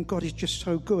family, and God is just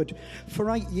so good. For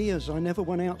 8 years, I never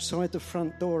went outside the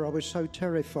front door. I was so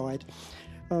terrified.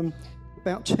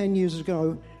 About 10 years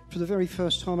ago, for the very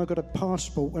first time, I got a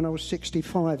passport when I was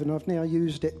 65, and I've now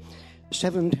used it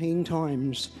 17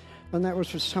 times. And that was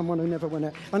for someone who never went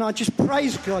out. And I just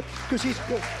praise God, because he's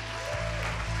good.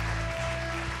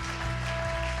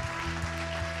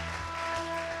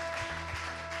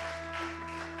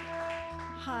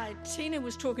 Hi, Tina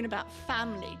was talking about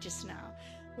family just now.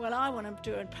 Well, I want to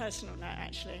do a personal note,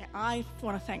 actually. I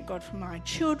want to thank God for my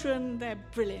children. They're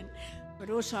brilliant. But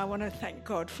also I want to thank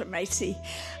God for Macy.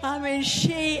 I mean,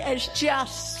 she is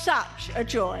just such a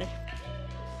joy.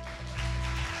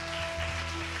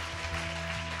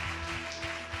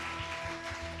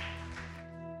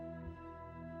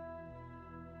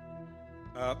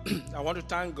 I want to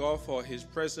thank God for his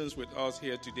presence with us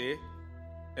here today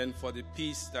and for the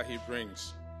peace that he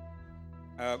brings.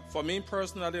 For me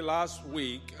personally, last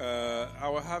week, I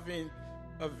was having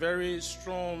a very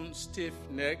strong, stiff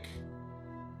neck.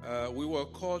 We were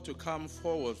called to come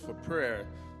forward for prayer.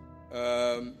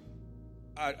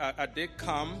 I did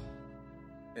come,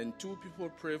 and 2 people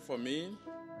prayed for me.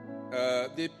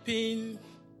 The pain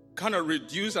kind of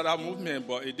reduced at that movement,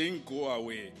 but it didn't go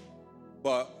away.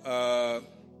 But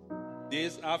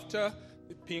days after,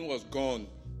 the pain was gone.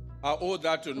 I owe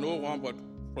that to no one but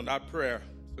from that prayer.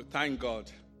 So thank God.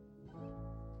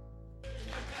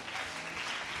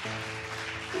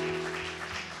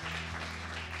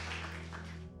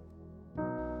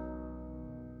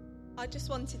 I just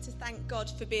wanted to thank God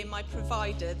for being my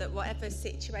provider, that whatever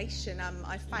situation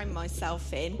I found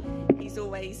myself in, he's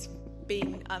always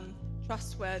been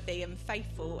trustworthy and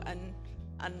faithful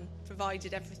and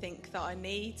provided everything that I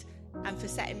need, and for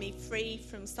setting me free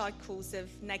from cycles of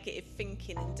negative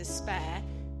thinking and despair,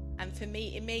 and for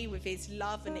meeting me with his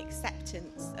love and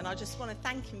acceptance. And I just want to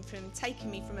thank him for taking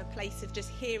me from a place of just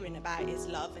hearing about his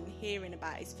love and hearing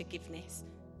about his forgiveness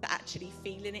to actually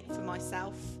feeling it for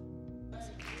myself.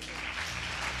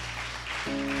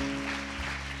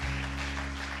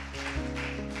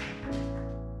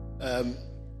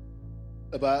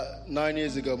 About 9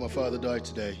 years ago, my father died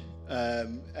today,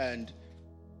 and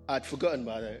I'd forgotten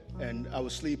about it. And I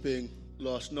was sleeping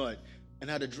last night and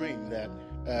had a dream that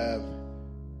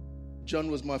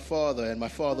John was my father, and my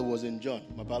father was in John,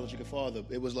 my biological father.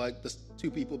 It was like the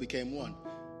 2 people became one,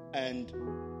 and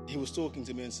he was talking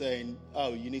to me and saying,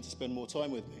 "Oh, you need to spend more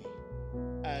time with me."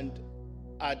 And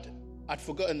I'd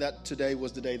forgotten that today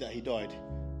was the day that he died.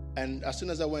 And as soon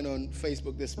as I went on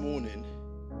Facebook this morning,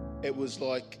 it was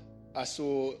like I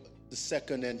saw the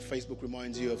second, and Facebook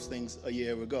reminds you of things a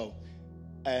year ago.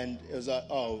 And it was like,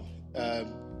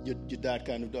 your dad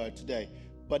kind of died today.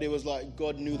 But it was like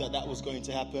God knew that was going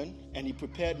to happen, and he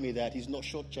prepared me that he's not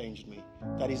shortchanged me,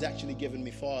 that he's actually given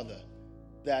me Father,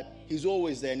 that he's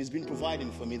always there, and he's been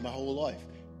providing for me my whole life.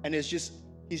 And he's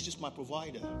just my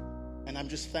provider. And I'm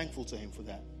just thankful to him for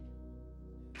that.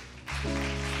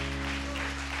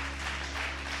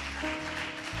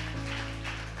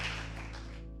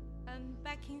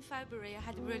 Back in February, I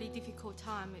had a really difficult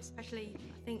time, especially,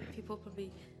 I think people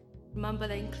probably remember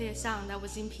the Clear Sound. I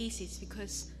was in pieces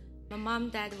because my mum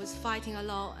and dad was fighting a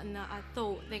lot, and I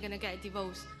thought they're going to get a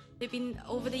divorce. They've been,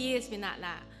 over the years, been like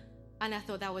that, and I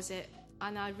thought that was it.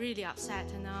 And I really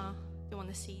upset, and I don't want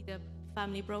to see the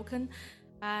family broken.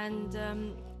 And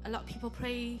a lot of people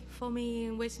pray for me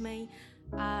and with me,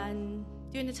 and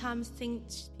during the times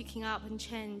things picking up and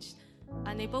changed,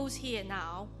 and they're both here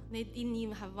now. They didn't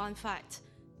even have one fight.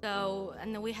 So,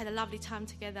 and we had a lovely time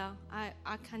together. I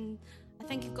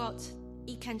thank God,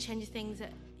 He can change things.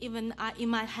 Even in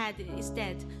my head, it's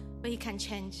dead, but He can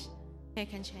change. He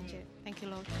can change it. Thank you,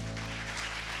 Lord.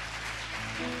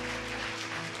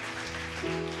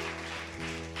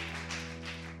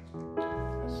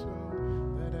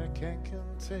 That I can't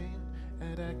contain,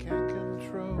 and I can't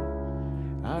control.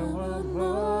 I want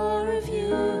more of you,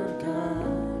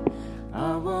 God.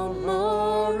 I want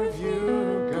more of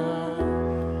you,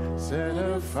 God. Set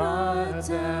a fire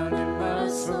down in my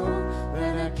soul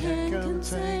that I can't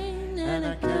contain and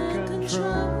I can't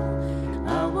control.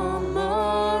 I want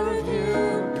more of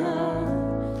you,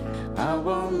 God. I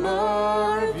want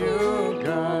more of you,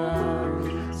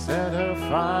 God. Set a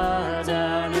fire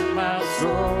down in my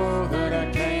soul that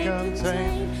I can't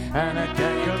contain and I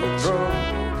can't control.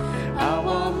 I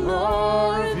want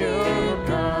more of you,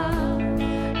 God.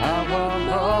 I want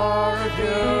more of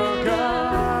you,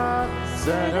 God.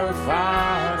 Set a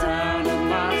fire down in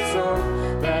my soul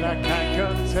that I can't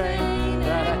contain,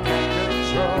 that I can't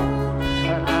control.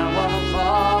 And I want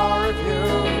more of you,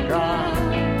 God.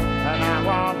 And I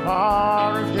want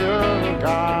more of you,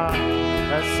 God.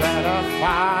 Set a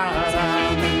fire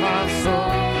down in my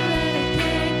soul.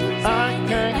 I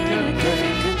can't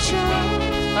control.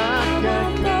 I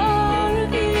can't control.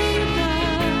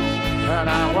 And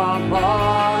I want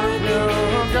more of you,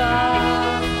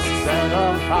 God. Set a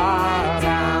fire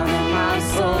down in my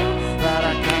soul that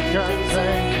I can't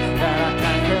contain, that I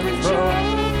can't control.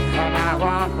 And I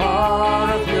want more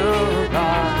of you,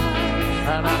 God.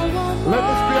 And let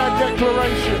this be our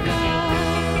declaration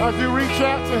as you reach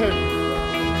out to Him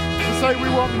to say we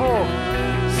want more,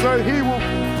 so He will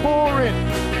pour in.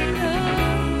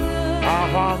 I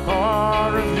want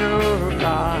more of you,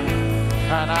 God.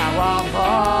 And I want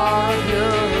more of you,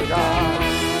 God.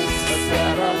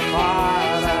 Set a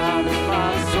fire down in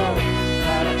my soul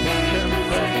that I can't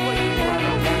contain, that I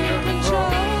can't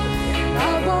control.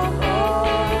 I want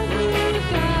more of you,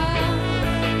 God.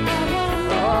 I want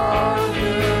more of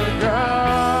you,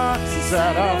 God.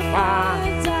 Set a fire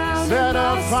down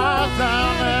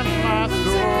in my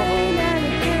soul that I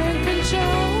can't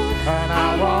control. And I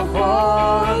want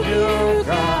more of you,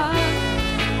 God.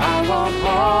 I want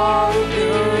more of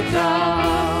you,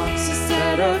 God.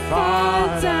 Set a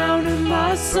fire down in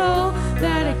my soul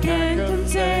that I can't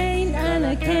contain and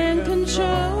I can't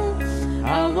control.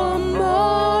 I want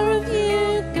more of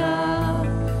you, God.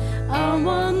 I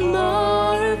want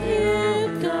more of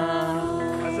you,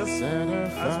 God.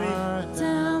 As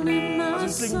we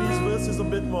sing these verses a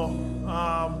bit more,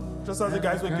 just as the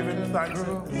guys were giving thanks,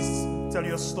 just tell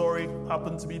you a story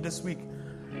happened to me this week.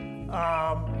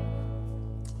 I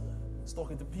was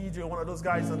talking to PJ, one of those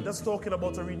guys, and just talking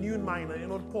about a renewed mind. And you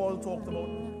know, Paul talked about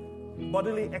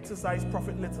bodily exercise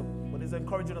profit little, but he's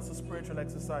encouraging us to spiritual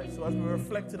exercise. So as we were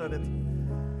reflecting on it,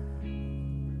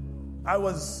 I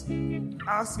was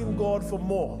asking God for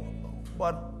more,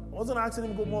 but I wasn't asking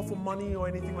Him more for money or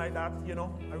anything like that. You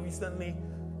know, I recently,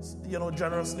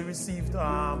 generously received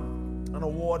an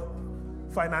award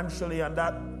financially, and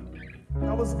that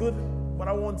was good, but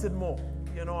I wanted more.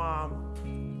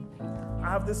 I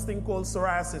have this thing called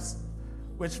psoriasis,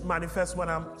 which manifests when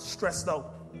I'm stressed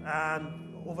out.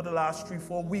 And over the last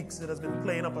 3-4 weeks, it has been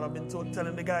playing up, and I've been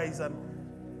telling the guys. And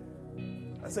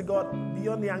I said, God,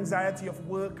 beyond the anxiety of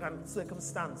work and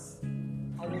circumstance,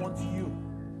 I want you.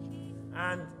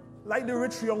 And like the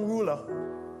rich young ruler,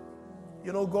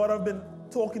 God have been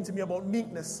talking to me about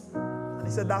meekness. And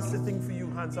He said, that's the thing for you,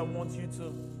 Hans. I want you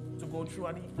to go through.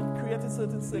 And He created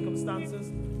certain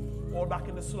circumstances. All back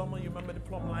in the slumber, you remember the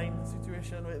plumb line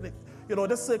situation?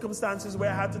 The circumstances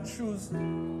where I had to choose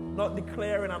not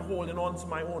declaring and holding on to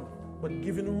my own, but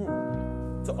giving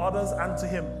room to others and to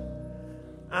Him.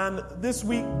 And this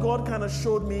week, God kind of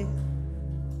showed me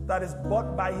that it's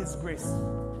but by His grace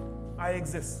I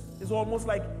exist. It's almost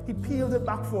like He peeled it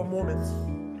back for a moment,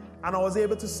 and I was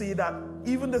able to see that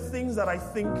even the things that I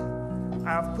think I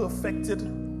have perfected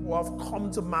or have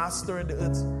come to master in the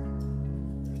earth,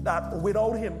 that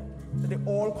without Him, they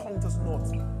all count as naught.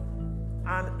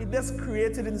 And it just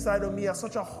created inside of me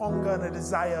such a hunger and a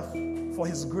desire for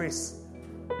His grace,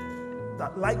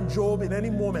 that like Job, in any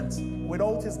moment,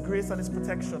 without His grace and His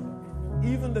protection,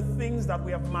 even the things that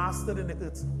we have mastered in the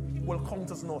earth will count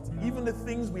as naught. Even the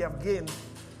things we have gained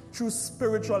through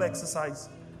spiritual exercise.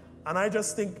 And I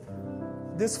just think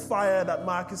this fire that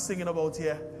Mark is singing about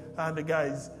here, and the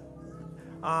guys,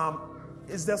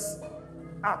 is just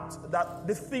apt that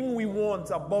the thing we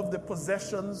want above the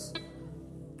possessions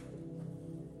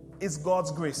is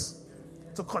God's grace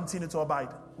to continue to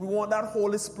abide. we want that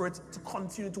Holy Spirit to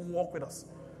continue to walk with us.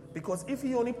 Because if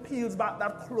he only peels back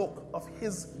that cloak of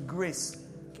his grace,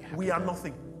 we are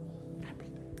nothing.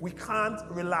 We can't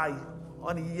rely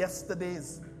on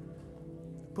yesterday's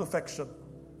perfection.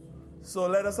 So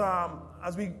let us,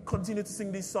 as we continue to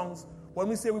sing these songs, when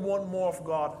we say we want more of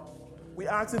God, we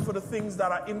ask him for the things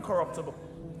that are incorruptible.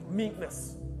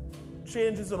 Meekness,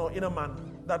 changes in our inner man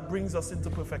that brings us into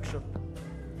perfection.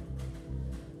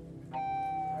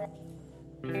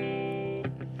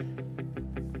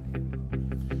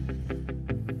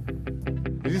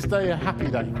 Is this day a happy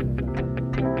day?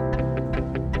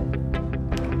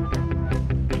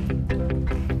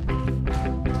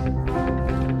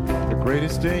 The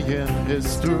greatest day in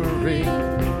history.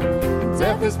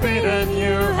 Death has beaten,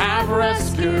 you have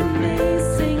rescued me.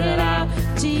 Sing it out,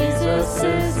 Jesus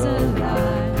is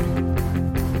alive.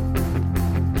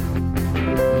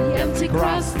 The empty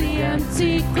cross, the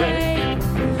empty grave.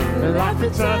 Life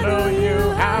eternal, you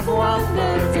have won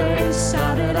the day.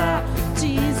 Shout it out,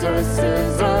 Jesus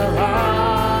is alive.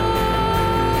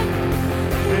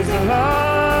 He's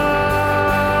alive.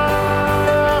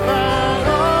 And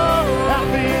oh,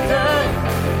 happy day,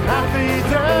 happy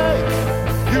day.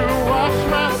 You wash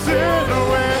my sin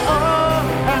away. Oh,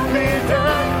 happy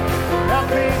day,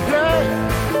 happy day.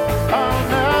 I'll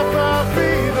never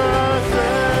be the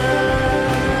same.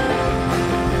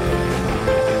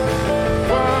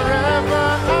 Forever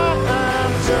I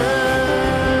am changed.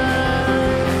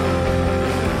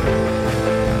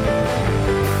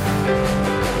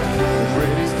 The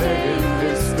greatest day in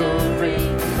history.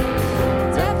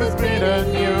 Death has beaten,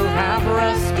 you have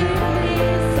rescued me.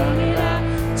 Sing it out,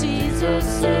 Jesus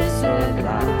is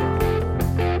alive.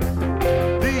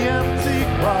 The empty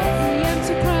cross,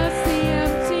 The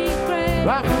empty grave.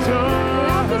 life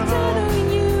eternal,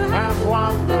 You have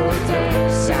won the day.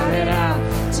 shout it out,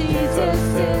 Jesus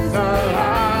is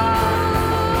alive.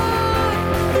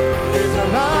 He's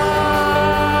alive.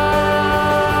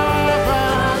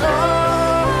 And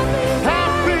oh,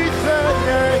 happy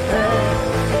day.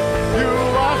 You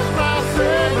wash my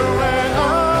sin away.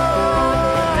 Oh,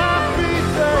 happy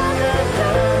day.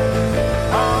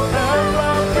 I'll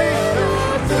never be the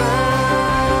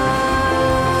same.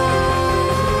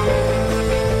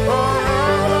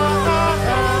 Forever I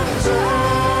am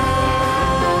changed.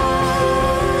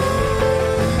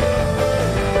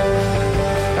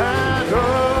 And oh,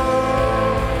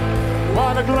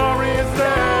 what a glorious day.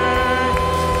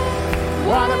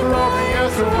 What a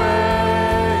glorious way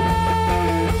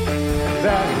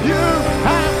that you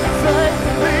have saved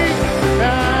me.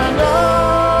 And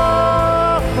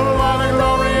oh, what a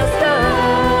glorious day.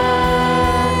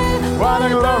 What a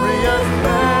glorious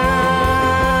day.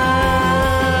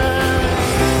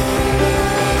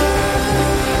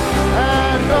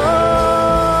 And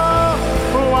oh,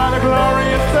 what a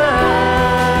glorious day.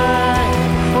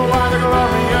 What a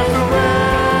glorious way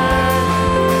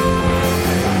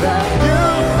that you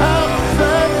have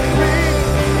saved me.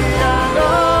 And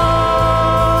oh,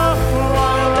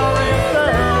 what a glorious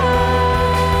day.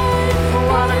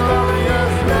 What a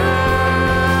glorious day.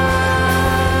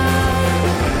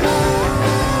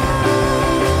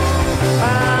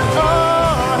 And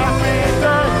oh, happy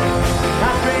day,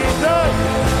 happy day.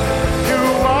 You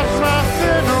wash my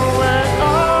sin away.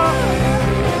 Oh,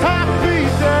 happy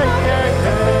day,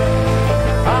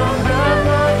 I'll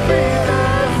never be the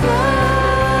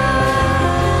same.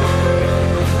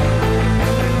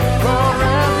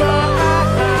 Forever I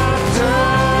am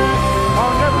changed.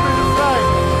 I'll never be the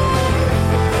same.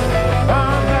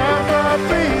 I'll never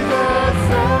be the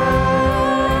same.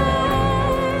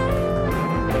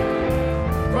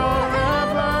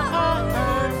 Forever I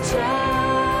am changed.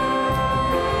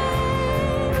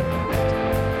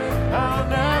 I'll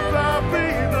never be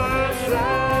the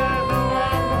same.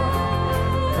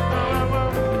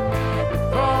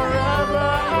 Forever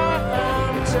I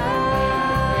am changed.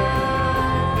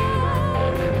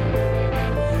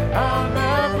 I'll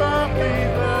never be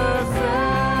the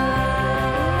same.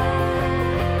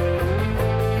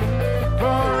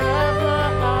 Forever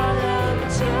I am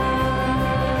changed.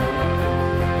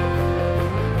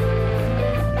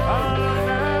 I'll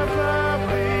never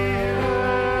be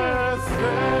the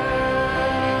same.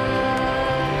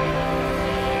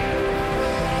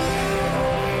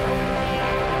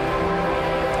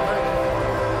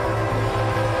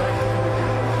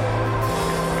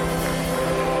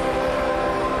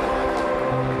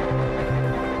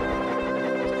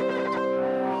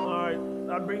 All right,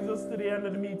 that brings us to the end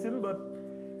of the meeting. But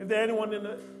if there's anyone in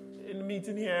the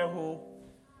meeting here who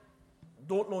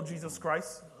don't know Jesus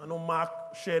Christ, I know Mark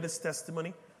shared his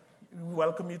testimony. We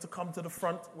welcome you to come to the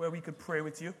front where we could pray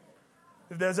with you.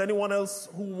 If there's anyone else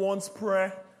who wants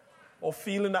prayer or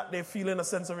feeling that they're feeling a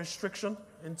sense of restriction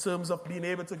in terms of being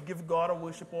able to give God a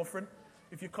worship offering,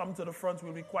 if you come to the front,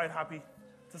 we'll be quite happy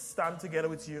to stand together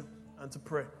with you and to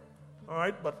pray. All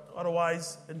right? But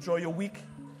otherwise, enjoy your week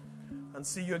and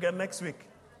see you again next week.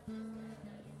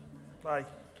 Bye.